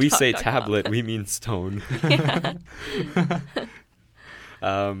 when we say TikTok.com. tablet, we mean stone.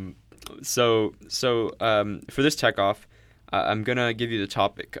 So for this tech off, I'm gonna give you the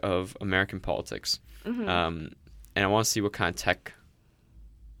topic of American politics, Mm-hmm. and I want to see what kind of tech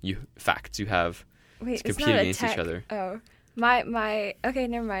facts you have. Wait, It's it's competing not a against tech. each other. Oh, my. Okay,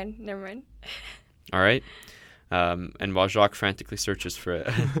 never mind. All right. And while Jacques frantically searches for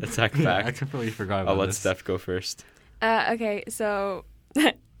a tech Yeah, I fact, completely forgot I'll about let this. Steph go first. Okay, so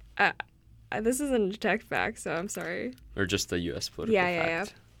this isn't a tech fact, so I'm sorry. Or just the U.S. political Yeah.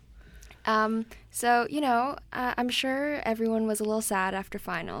 fact. So I'm sure everyone was a little sad after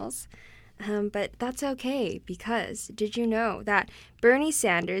finals. But that's okay, because did you know that Bernie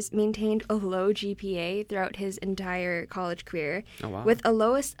Sanders maintained a low GPA throughout his entire college career Oh, wow. with a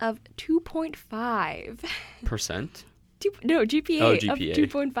lowest of 2.5? Percent? GPA, Oh, of GPA.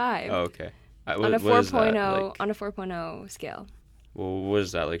 2.5 Oh, okay. on a What is that, 4.0 like- on a 4.0 scale. Well, what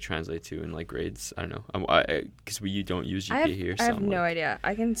does that like translate to in like grades? I don't know. Because we don't use GPA here. I So have I'm no like, idea.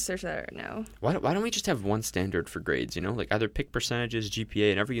 I can search that right now. Why don't we just have one standard for grades? You know, like either pick percentages,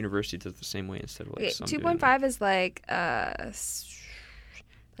 GPA, and every university does it the same way instead of like Okay, some doing 2.5 is like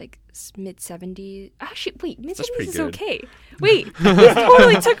mid 70s. Actually, wait, mid 70s pretty is good. okay. Wait, this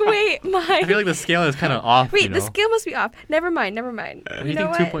totally took away my. I feel like the scale is kind of off. Wait, you know? the scale must be off. Never mind. When You you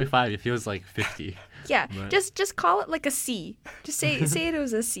know think what? 2.5, it feels like 50. Yeah, But- just call it like a C. Just say it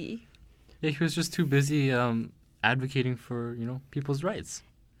was a C. Yeah, he was just too busy advocating for, people's rights.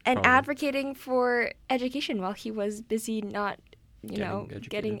 And Probably. advocating for education while he was busy not,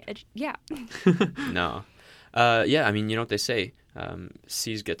 Getting educated. yeah. No. Yeah, I mean, you know what they say.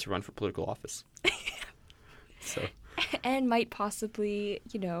 C's get to run for political office. So And might possibly,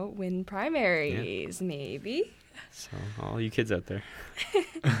 win primaries, maybe. So all you kids out there.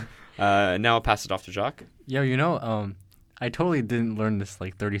 Now I'll pass it off to Jacques. Yeah, I totally didn't learn this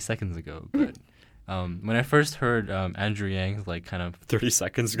like 30 seconds ago, but when I first heard Andrew Yang's like kind of 30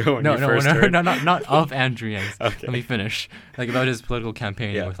 seconds ago when you first heard. not of Andrew Yang's. Okay. Let me finish. Like about his political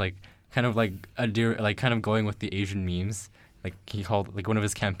campaign Yeah. with like kind of like kind of going with the Asian memes. Like he called like one of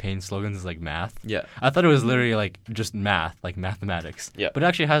his campaign slogans is like math. Yeah. I thought it was literally like just math, like mathematics. Yeah. But it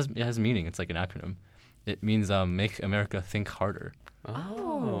actually has meaning. It's like an acronym. It means make America think harder.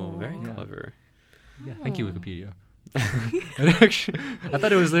 Oh, very Yeah. clever. Yeah. Thank you, Wikipedia. I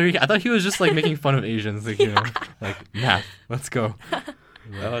thought it was literally. I thought he was just like making fun of Asians, like like math. Let's go.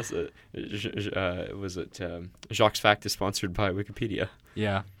 That was was it? Jacques' Fact is sponsored by Wikipedia.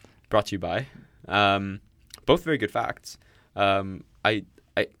 Yeah. Brought to you by. Both very good facts. I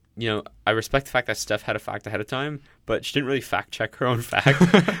respect the fact that Steph had a fact ahead of time, but she didn't really fact check her own fact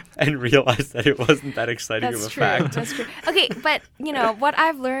and realize that it wasn't that exciting That's of a true. fact. That's true. Okay, but what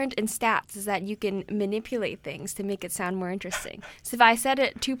I've learned in stats is that you can manipulate things to make it sound more interesting. So if I said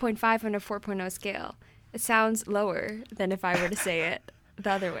it 2.5 on a 4.0 scale, it sounds lower than if I were to say it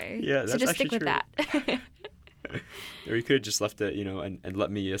the other way. Yeah, so that's just stick actually with that. Or you could have just left it, and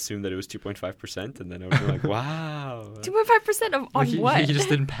let me assume that it was 2.5%, and then I would be like, wow. 2.5% of on Like, what? He just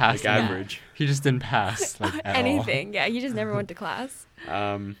didn't pass. Like average. He just didn't pass. Like at Anything. Yeah, you just never went to class.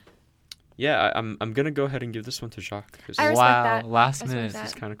 Yeah, I'm gonna go ahead and give this one to Jacques. 'Cause I all. respect Wow. that. Last I respect minute. that.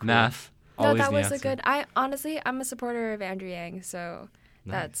 it's kind of cool. Math. No, Always that the was answer. I'm a supporter of Andrew Yang, so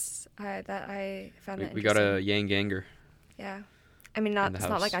Nice. I found it. We got a Yang Ganger. Yeah. I mean, it's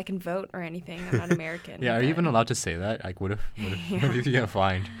not like I can vote or anything. I'm not American. Yeah, are you even allowed to say that? Like, what if you get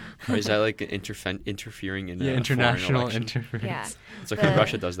fined? Or is that like interfering in international interference? Yeah. It's like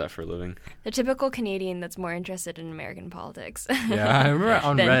Russia does that for a living. The typical Canadian that's more interested in American politics. Yeah, I remember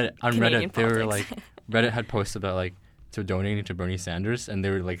on Reddit they were like, politics. Reddit had posts about like to donating to Bernie Sanders, and they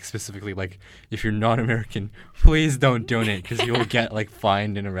were like specifically like, if you're not American, please don't donate because you'll get like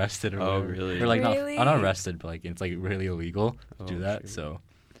fined and arrested or whatever. Really? Or like Really? not arrested, but like it's like really illegal to do that. Shoot. So,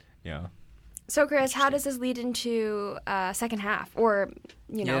 yeah. So, Chris, how does this lead into second half, or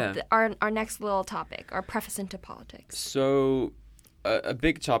our next little topic, our preface into politics? So, a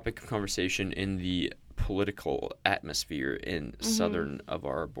big topic of conversation in the political atmosphere in southern of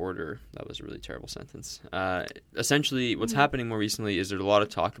our border. That was a really terrible sentence. Essentially, what's happening more recently is there's a lot of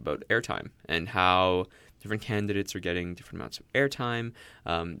talk about airtime and how different candidates are getting different amounts of airtime.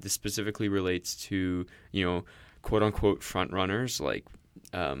 This specifically relates to, quote unquote front runners like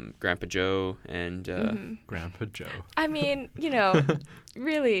Grandpa Joe and Grandpa Joe. I mean,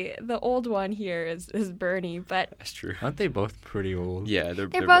 really, the old one here is Bernie, but that's true. Aren't they both pretty old? Yeah, they're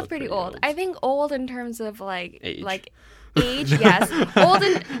both pretty old. I think old in terms of Age. Age, yes. Old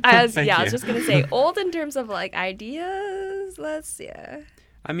in I was Thank you. just gonna say old in terms of like ideas.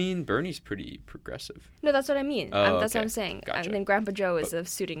 I mean, Bernie's pretty progressive. No, that's what I mean. Oh, That's what okay. I'm saying. Gotcha. And then Grandpa Joe is a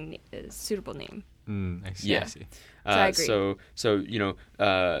suitable name. I see. Yeah. I see. I agree.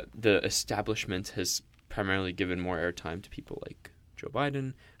 The establishment has primarily given more airtime to people like Joe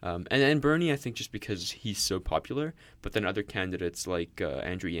Biden, and Bernie, I think, just because he's so popular. But then other candidates like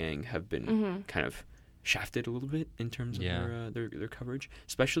Andrew Yang have been kind of shafted a little bit in terms of their coverage,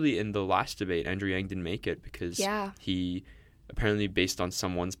 especially in the last debate. Andrew Yang didn't make it because he apparently, based on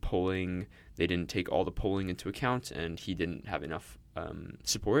someone's polling, they didn't take all the polling into account, and he didn't have enough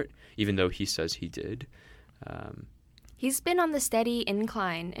support, even though he says he did. He's been on the steady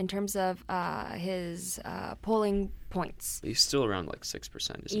incline in terms of his polling points. He's still around like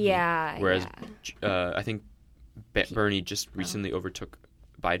 6%, isn't Yeah. he? Whereas I think Bernie just recently overtook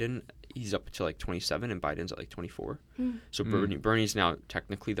Biden. He's up to like 27, and Biden's at like 24. So Bernie's now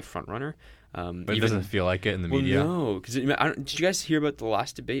technically the front runner. But it doesn't feel like it in the media. No, because did you guys hear about the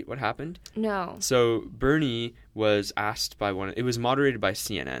last debate? What happened? No. So Bernie was asked by it was moderated by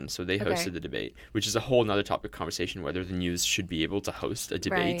CNN, so they hosted the debate, which is a whole nother topic of conversation, whether the news should be able to host a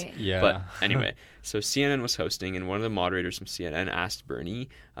debate. Right. Yeah. But anyway, so CNN was hosting, and one of the moderators from CNN asked Bernie,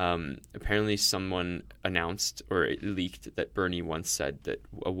 apparently someone announced or it leaked that Bernie once said that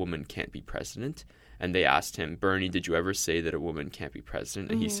a woman can't be president. And they asked him, Bernie, did you ever say that a woman can't be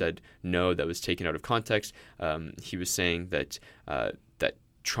president? And he said, no, that was taken out of context. He was saying that that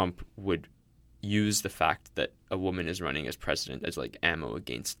Trump would use the fact that a woman is running as president as like ammo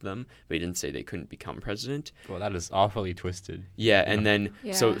against them, but he didn't say they couldn't become president. Well, that is awfully twisted. Yeah, and then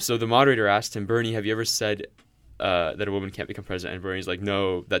so the moderator asked him, Bernie, have you ever said that a woman can't become president? And Bernie's like,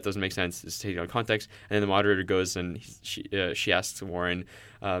 no, that doesn't make sense. It's taken out of context. And then the moderator goes and she asks Warren,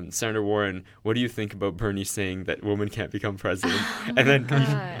 Senator Warren, what do you think about Bernie saying that woman can't become president? And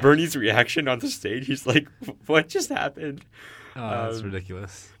then Bernie's reaction on the stage, he's like, what just happened? That's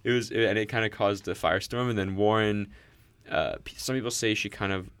ridiculous. And it kind of caused a firestorm. And then Warren, some people say she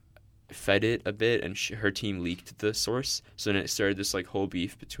kind of fed it a bit, and her team leaked the source. So then it started this like whole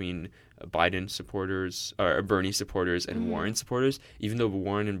beef between Biden supporters or Bernie supporters and Warren supporters. Even though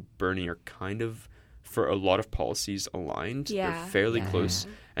Warren and Bernie are kind of, for a lot of policies, aligned, they're fairly close.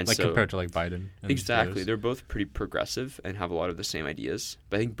 And like so, compared to like Biden. Exactly, Rose. they're both pretty progressive and have a lot of the same ideas.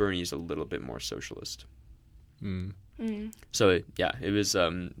 But I think Bernie is a little bit more socialist. So it was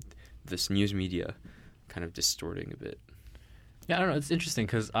this news media kind of distorting a bit. Yeah, I don't know. It's interesting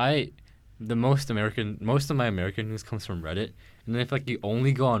because most of my American news comes from Reddit, and then if like you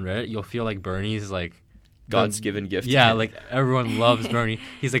only go on Reddit, you'll feel like Bernie's like God's given gift. Yeah, like everyone loves Bernie.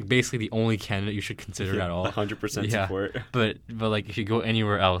 He's like basically the only candidate you should consider at all. 100% support. But like if you go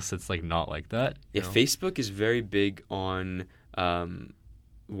anywhere else, it's like not like that. Yeah, Facebook is very big on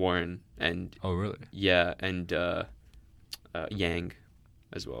Warren and oh really? Yeah, and Yang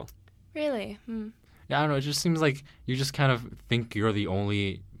as well. Really? Yeah, I don't know. It just seems like you just kind of think you're the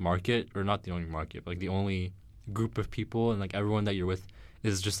only market, or not the only market, but like the only group of people, and like everyone that you're with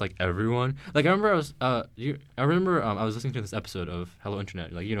is just like everyone. Like I remember I was listening to this episode of Hello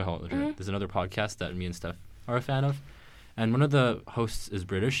Internet. Like Hello Internet. There's another podcast that me and Steph are a fan of, and one of the hosts is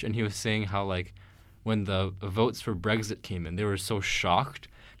British, and he was saying how like when the votes for Brexit came in, they were so shocked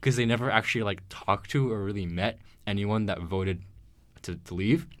because they never actually like talked to or really met anyone that voted to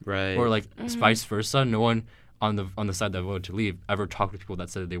leave, right? Or like vice versa. No one on the side that voted to leave ever talked to people that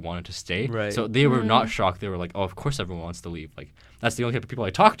said they wanted to stay. Right. So they were not shocked. They were like, oh, of course everyone wants to leave. Like, that's the only type of people I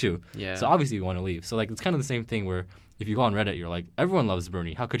talk to. Yeah. So obviously you want to leave. So like, it's kind of the same thing where if you go on Reddit, you're like, everyone loves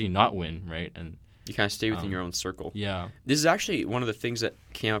Bernie. How could he not win, right? And you kind of stay within your own circle. Yeah. This is actually one of the things that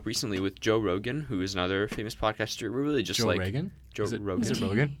came up recently with Joe Rogan, who is another famous podcaster. We're really just Joe like Rogan? Joe Rogan. Is it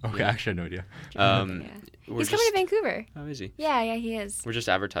Rogan? Okay, Yeah. actually, I had no idea. He's coming to Vancouver. Oh, is he? Yeah, he is. We're just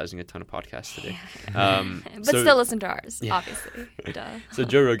advertising a ton of podcasts today. But still listen to ours, obviously. Duh. So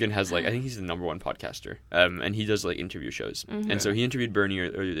Joe Rogan has I think he's the number one podcaster, and he does interview shows. And so he interviewed Bernie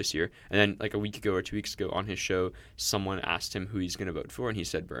earlier this year, and then a week ago or 2 weeks ago on his show, someone asked him who he's going to vote for, and he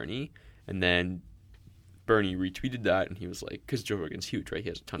said Bernie, and then Bernie retweeted that, and he was like, because Joe Rogan's huge, right? He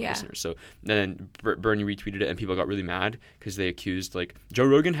has a ton of listeners. So then Bernie retweeted it, and people got really mad because they accused, Joe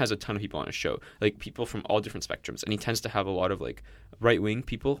Rogan has a ton of people on his show, people from all different spectrums, and he tends to have a lot of right-wing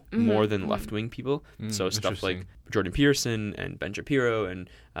people more than left-wing people. So stuff like Jordan Peterson and Ben Shapiro and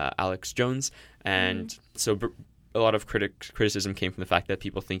Alex Jones, and so a lot of criticism came from the fact that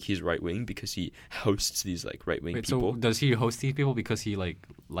people think he's right-wing because he hosts these right-wing people. So does he host these people because he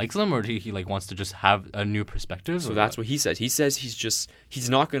likes them, or he wants to just have a new perspective? So that's what he says. He says he's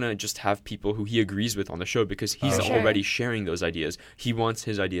not going to just have people who he agrees with on the show because he's already sharing those ideas. He wants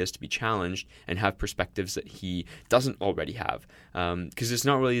his ideas to be challenged and have perspectives that he doesn't already have. Because it's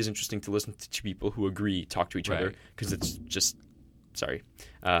not really as interesting to listen to people who agree talk to each other, because it's just... Sorry,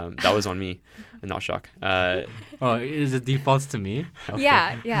 that was on me, and not shock. Is it defaults to me? Okay.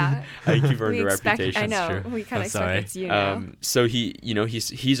 Yeah. I keep earning a reputation. I know. We kind of expect it's you now. So he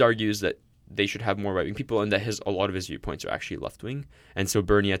argues that they should have more right-wing people, and that a lot of his viewpoints are actually left-wing. And so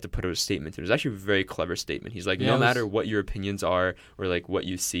Bernie had to put out a statement. It was actually a very clever statement. He's like, no matter what your opinions are or what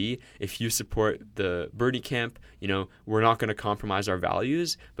you see, if you support the Bernie camp, we're not going to compromise our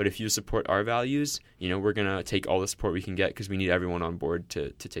values. But if you support our values, we're going to take all the support we can get because we need everyone on board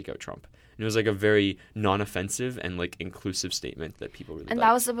to take out Trump. And it was a very non-offensive and inclusive statement that people really liked. And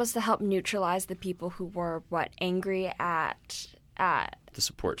that was supposed to help neutralize the people who were angry at the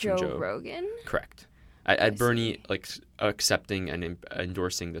support Joe from Joe Rogan. Correct. At Bernie accepting and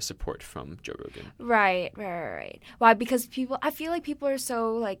endorsing the support from Joe Rogan. Right. Why? Because I feel like people are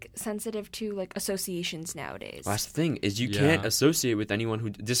so sensitive to associations nowadays. Well, that's the thing is you can't associate with anyone who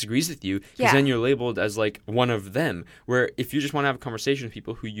disagrees with you, because then you're labeled as one of them. Where if you just want to have a conversation with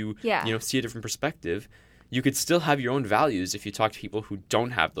people who you see a different perspective, you could still have your own values if you talk to people who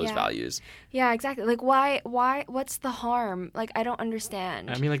don't have those values. Yeah, exactly. Why? What's the harm? I don't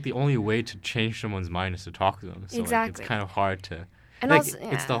understand. I mean, the only way to change someone's mind is to talk to them. So, exactly. It's kind of hard to... And also,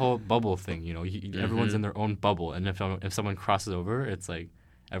 it's the whole bubble thing, everyone's in their own bubble. And if someone crosses over, it's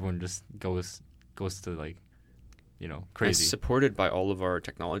everyone just goes to crazy. It's supported by all of our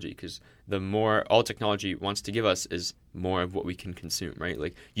technology, because the more all technology wants to give us is more of what we can consume, right?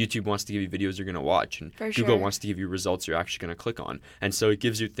 YouTube wants to give you videos you're going to watch, and Google wants to give you results you're actually going to click on. And so it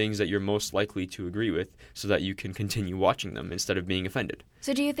gives you things that you're most likely to agree with so that you can continue watching them instead of being offended.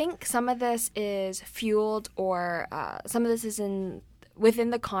 So do you think some of this is fueled, or some of this is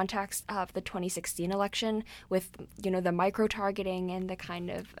within the context of the 2016 election with, the micro-targeting and the kind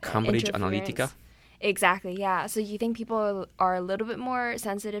of Cambridge Analytica? Exactly, yeah. So you think people are a little bit more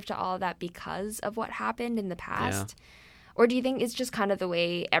sensitive to all of that because of what happened in the past? Yeah. Or do you think it's just kind of the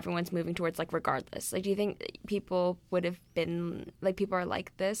way everyone's moving towards, regardless? Do you think people would have been, people are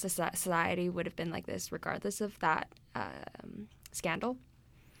like this, society would have been like this regardless of that scandal?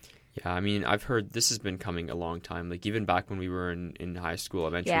 Yeah, I mean, I've heard this has been coming a long time. Even back when we were in high school,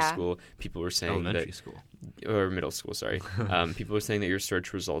 elementary school, people were saying or middle school, sorry. People were saying that your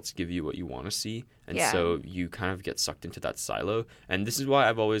search results give you what you want to see. And so you kind of get sucked into that silo. And this is why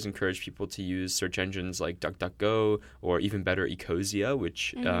I've always encouraged people to use search engines like DuckDuckGo, or even better, Ecosia,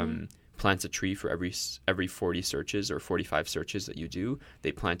 which plants a tree for every 40 searches or 45 searches that you do.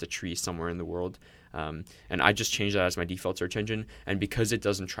 They plant a tree somewhere in the world. And I just changed that as my default search engine. And because it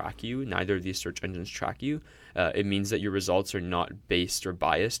doesn't track you, neither of these search engines track you, it means that your results are not based or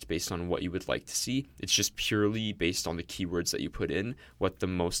biased based on what you would like to see. It's just purely based on the keywords that you put in, what the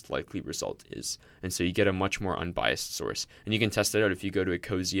most likely result is. And so you get a much more unbiased source. And you can test it out if you go to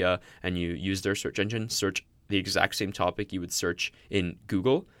Ecosia and you use their search engine, search the exact same topic you would search in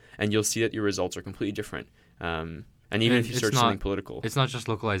Google, and you'll see that your results are completely different. And even if you search something political. It's not just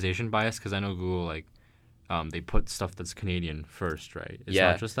localization bias, because I know Google, they put stuff that's Canadian first, right? It's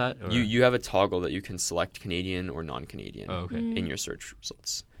not just that? Or? You have a toggle that you can select Canadian or non-Canadian in your search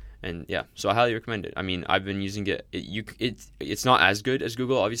results. And yeah, so I highly recommend it. I mean, I've been using it. It's not as good as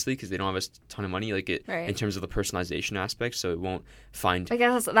Google, obviously, because they don't have a ton of money in terms of the personalization aspect. So it won't find. I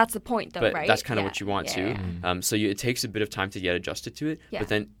guess that's the point, though, but right? that's kind of what you want too. So it takes a bit of time to get adjusted to it. Yeah. But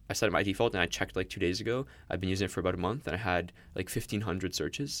then I set it by default, and I checked like 2 days ago. I've been using it for about a month, and I had like 1,500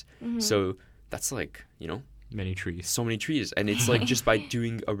 searches. So that's like, many trees. So many trees, and it's like just by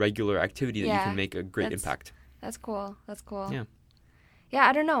doing a regular activity that you can make a great impact. That's cool. Yeah. Yeah,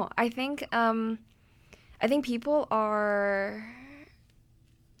 I don't know. I think people are.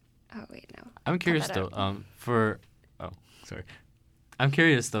 Oh wait, no. I'm curious though. I'm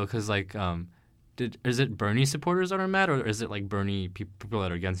curious though, because like, is it Bernie supporters that are mad, or is it like Bernie people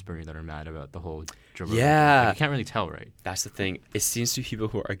that are against Bernie that are mad about the whole Joe Rogan? Yeah, you can't really tell, right? That's the thing. It seems to be people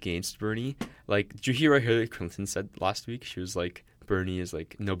who are against Bernie. Like, did you hear what Hillary Clinton said last week? She was like, Bernie is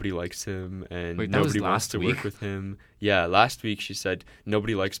like, nobody likes him and nobody wants to work with him. Yeah, last week she said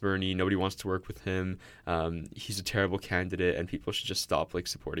nobody likes Bernie, nobody wants to work with him. He's a terrible candidate, and people should just stop like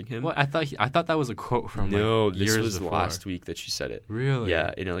supporting him. Well, I thought that was a quote from this was before. Last week that she said it. Really?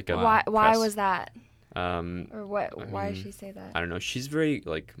 Yeah, like a why was that? Or what? Why did she say that? I don't know. She's very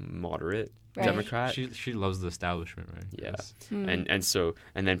like moderate. Right. Democrat. She loves the establishment, right? Yeah.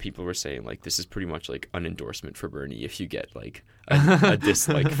 And then people were saying like this is pretty much like an endorsement for Bernie if you get like a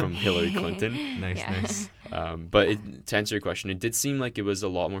dislike from Hillary Clinton. Nice. But to answer your question, it did seem like it was a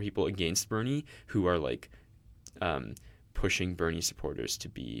lot more people against Bernie who are like pushing Bernie supporters to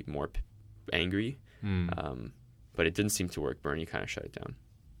be more angry. But it didn't seem to work. Bernie kind of shut it down.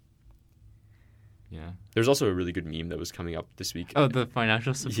 Yeah. There's also a really good meme that was coming up this week. Oh, the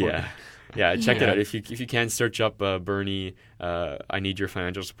financial support. Yeah. Check it out if you can search up Bernie. I need your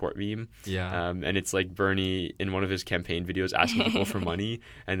financial support meme. Yeah. And it's like Bernie in one of his campaign videos asking people for money,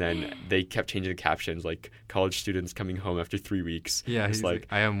 and then they kept changing the captions like college students coming home after 3 weeks. Yeah. He's like,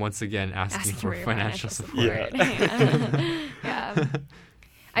 I am once again asking for financial support. Yeah.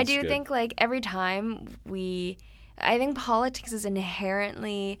 I do think like every time I think politics is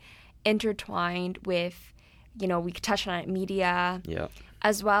inherently intertwined with, we could touch on it, media,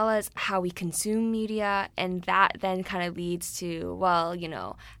 as well as how we consume media, and that then kind of leads to,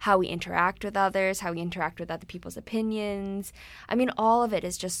 how we interact with others, how we interact with other people's opinions. I mean, all of it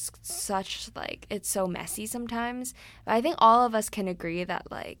is just such, like, it's so messy sometimes. But I think all of us can agree that,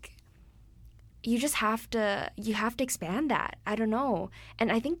 like, you have to expand that. I don't know.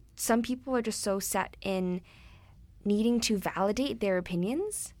 And I think some people are just so set in needing to validate their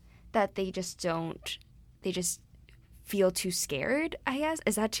opinions that they just feel too scared, I guess.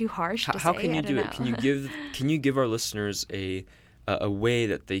 Is that too harsh to say? How can you do it? Can you give our listeners a way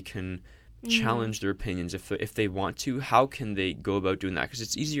that they can challenge their opinions if they want to? How can they go about doing that? Because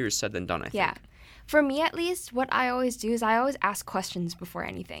it's easier said than done, I think. Yeah. For me, at least, what I always do is I always ask questions before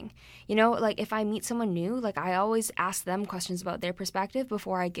anything. Like if I meet someone new, like I always ask them questions about their perspective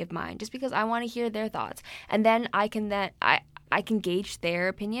before I give mine, just because I want to hear their thoughts. And then I can gauge their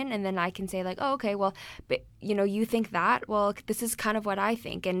opinion, and then I can say like, oh, okay, well, but, you think that? Well, this is kind of what I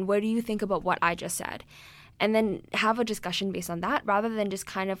think, and what do you think about what I just said? And then have a discussion based on that, rather than just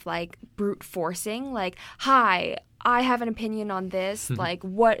kind of like brute forcing, like, hi, I have an opinion on this,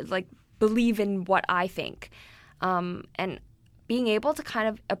 believe in what I think. And being able to kind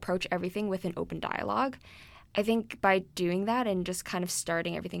of approach everything with an open dialogue. I think by doing that and just kind of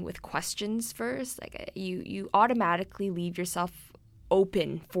starting everything with questions first, like you automatically leave yourself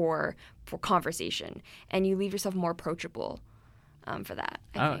open for conversation, and you leave yourself more approachable for that,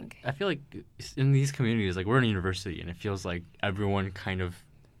 I think. I feel like in these communities, like we're in a university, and it feels like everyone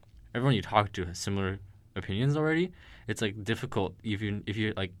you talk to has similar opinions already. It's like difficult even if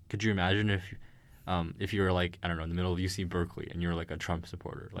you like. Could you imagine if you were like, I don't know, in the middle of UC Berkeley and you're like a Trump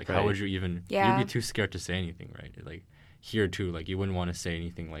supporter, like how would you even? You'd be too scared to say anything, right? Like here too, like you wouldn't want to say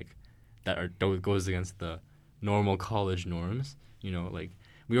anything like that goes against the normal college norms. Like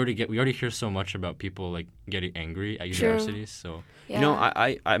we already hear so much about people like getting angry at universities. So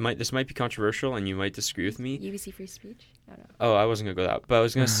I might this might be controversial and you might disagree with me. UBC free speech? No. Oh, I wasn't gonna go that, but I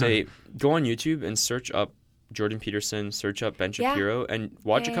was gonna say go on YouTube and search up Jordan Peterson, search up Ben Shapiro, and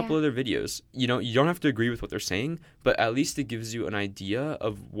watch a couple of their videos. You don't have to agree with what they're saying, but at least it gives you an idea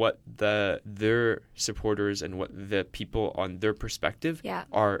of what their supporters and what the people on their perspective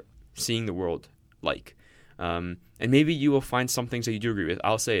are seeing the world like. And maybe you will find some things that you do agree with.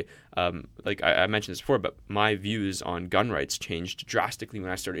 I'll say, like I mentioned this before, but my views on gun rights changed drastically when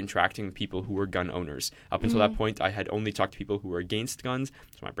I started interacting with people who were gun owners. Up until that point, I had only talked to people who were against guns,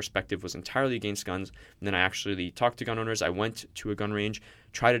 so my perspective was entirely against guns. And then I actually talked to gun owners. I went to a gun range,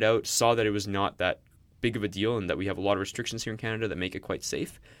 tried it out, saw that it was not that big of a deal and that we have a lot of restrictions here in Canada that make it quite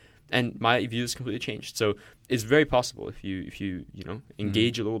safe. and my view has completely changed. So it's very possible if you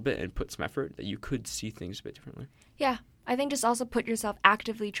engage a little bit and put some effort that you could see things a bit differently. Yeah. I think just also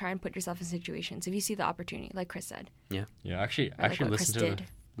actively try and put yourself in situations if you see the opportunity, like Chris said. Yeah. Actually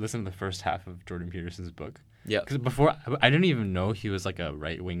listen to the first half of Jordan Peterson's book. Yeah. Because before, I didn't even know he was like a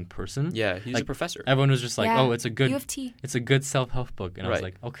right-wing person. Yeah, he's a professor. Everyone was just like, oh, it's a good U of T. It's a good self-help book. And I was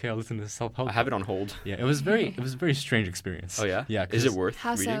like, okay, I'll listen to the self-help book. I have it on hold. Yeah, it was a very strange experience. Oh, yeah? Yeah. Is it worth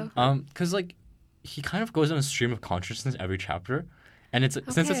reading? Because like he kind of goes on a stream of consciousness every chapter. And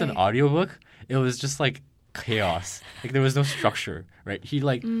since it's an audiobook, it was just like chaos. Like there was no structure, right? He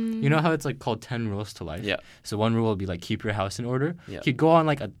like you know how it's like called 10 rules to life? Yeah. So one rule will be like keep your house in order. Yeah. He'd go on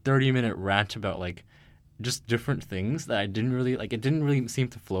like a 30-minute rant about like just different things that it didn't really seem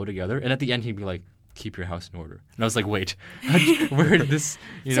to flow together. And at the end he'd be like, keep your house in order. And I was like, wait, where did this,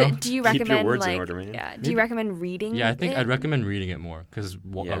 So do you recommend keep your words in order, man. Yeah. Do you recommend reading? Yeah, I think I'd recommend reading it more because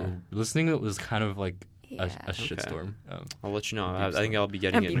listening to it was kind of like a shitstorm. I'll let you know. I think I'll be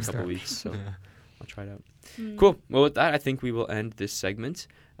getting it in a couple of weeks, so I'll try it out. Cool. Well, with that, I think we will end this segment.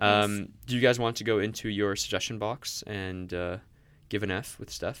 Do you guys want to go into your suggestion box and give an F with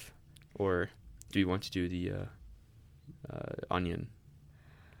Steph? Or do you want to do the onion?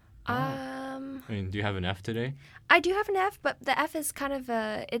 I mean, do you have an F today? I do have an F, but the F is kind of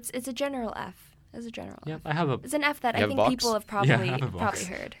it's a general F. It's a general F. I have a... It's an F that I think people have probably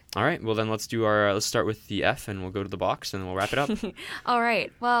heard. All right. Well, then let's do let's start with the F, and we'll go to the box, and then we'll wrap it up. All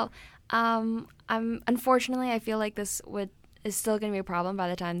right. Well, unfortunately, I feel like this is still going to be a problem by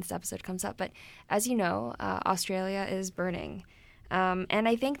the time this episode comes up. But as you know, Australia is burning. And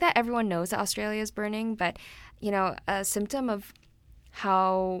I think that everyone knows that Australia is burning, but, a symptom of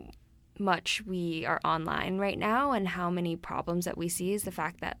how much we are online right now and how many problems that we see is the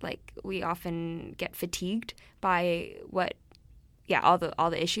fact that, like, we often get fatigued by all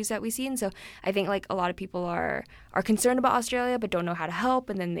the issues that we see. And so I think, like, a lot of people are concerned about Australia but don't know how to help,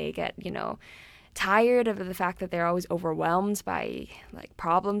 and then they get, tired of the fact that they're always overwhelmed by, like,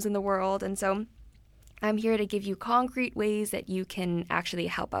 problems in the world. And so I'm here to give you concrete ways that you can actually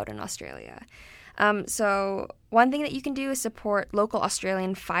help out in Australia. So one thing that you can do is support local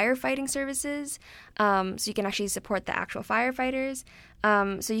Australian firefighting services. So you can actually support the actual firefighters.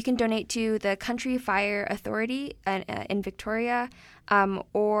 So you can donate to the Country Fire Authority in Victoria,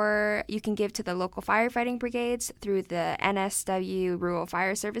 or you can give to the local firefighting brigades through the NSW Rural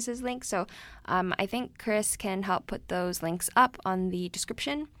Fire Services link. So I think Chris can help put those links up on the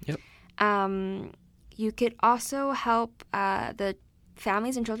description. Yep. You could also help the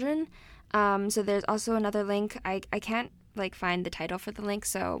families and children. So there's also another link. I can't find the title for the link,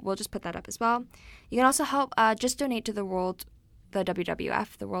 so we'll just put that up as well. You can also help just donate to the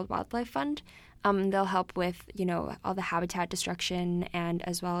WWF, the World Wildlife Fund. They'll help with, all the habitat destruction and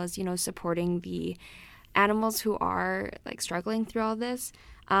as well as, supporting the animals who are struggling through all this.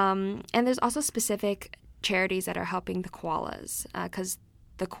 And there's also specific charities that are helping the koalas because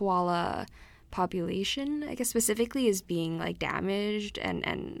the koala population, I guess specifically, is being damaged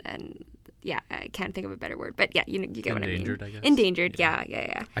and I can't think of a better word, but yeah, you get what I mean. Endangered, I guess. Endangered,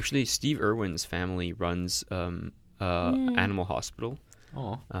 yeah. Actually, Steve Irwin's family runs animal hospital.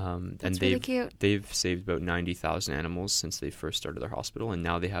 Oh, that's really cute. They've saved about 90,000 animals since they first started their hospital, and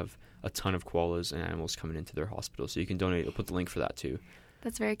now they have a ton of koalas and animals coming into their hospital. So you can donate. I'll put the link for that too.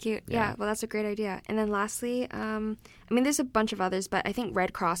 That's very cute. Yeah, well, that's a great idea. And then lastly, there's a bunch of others, but I think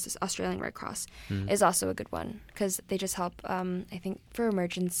Red Cross, Australian Red Cross, is also a good one because they just help, I think, for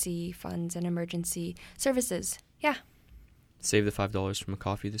emergency funds and emergency services. Yeah. Save the $5 from a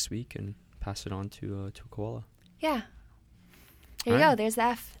coffee this week and pass it on to a koala. Yeah. There you go. There's the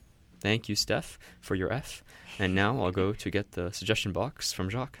F. Thank you, Steph, for your F. And now I'll go to get the suggestion box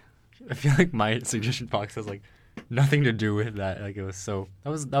from Jacques. I feel like my suggestion box has nothing to do with that. It was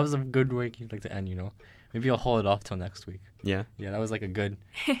that was a good way to end. Maybe I'll hold it off till next week. Yeah. That was a good.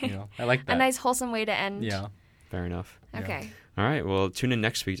 I like that. A nice wholesome way to end. Yeah. Fair enough. Okay. Yeah. All right. Well, tune in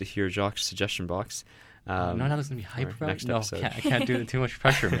next week to hear Jacques' suggestion box. No, that was gonna be hype about next no, episode. I can't do too much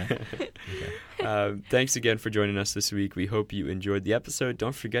pressure, man. Okay. Thanks again for joining us this week. We hope you enjoyed the episode.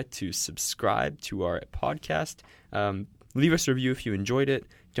 Don't forget to subscribe to our podcast. Leave us a review if you enjoyed it.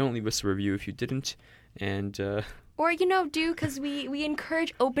 Don't leave us a review if you didn't. And or do because we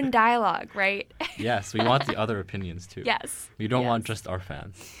encourage open dialogue, right? Yes, we want the other opinions too. Yes. We don't want just our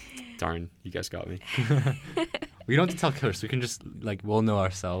fans. Darn, you guys got me. We don't have to tell Chris. We can just we'll know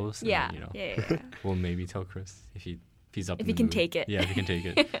ourselves. Yeah. And, Yeah. We'll maybe tell Chris if he's up. If he can take it. Yeah, if he can take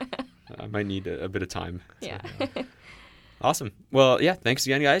it. I might need a bit of time. Yeah. Awesome. Well, yeah, thanks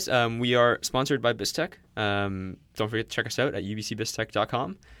again, guys. We are sponsored by BizTech. Don't forget to check us out at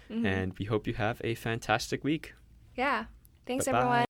ubcbiztech.com. And we hope you have a fantastic week. Yeah. Thanks, Bye-bye. everyone.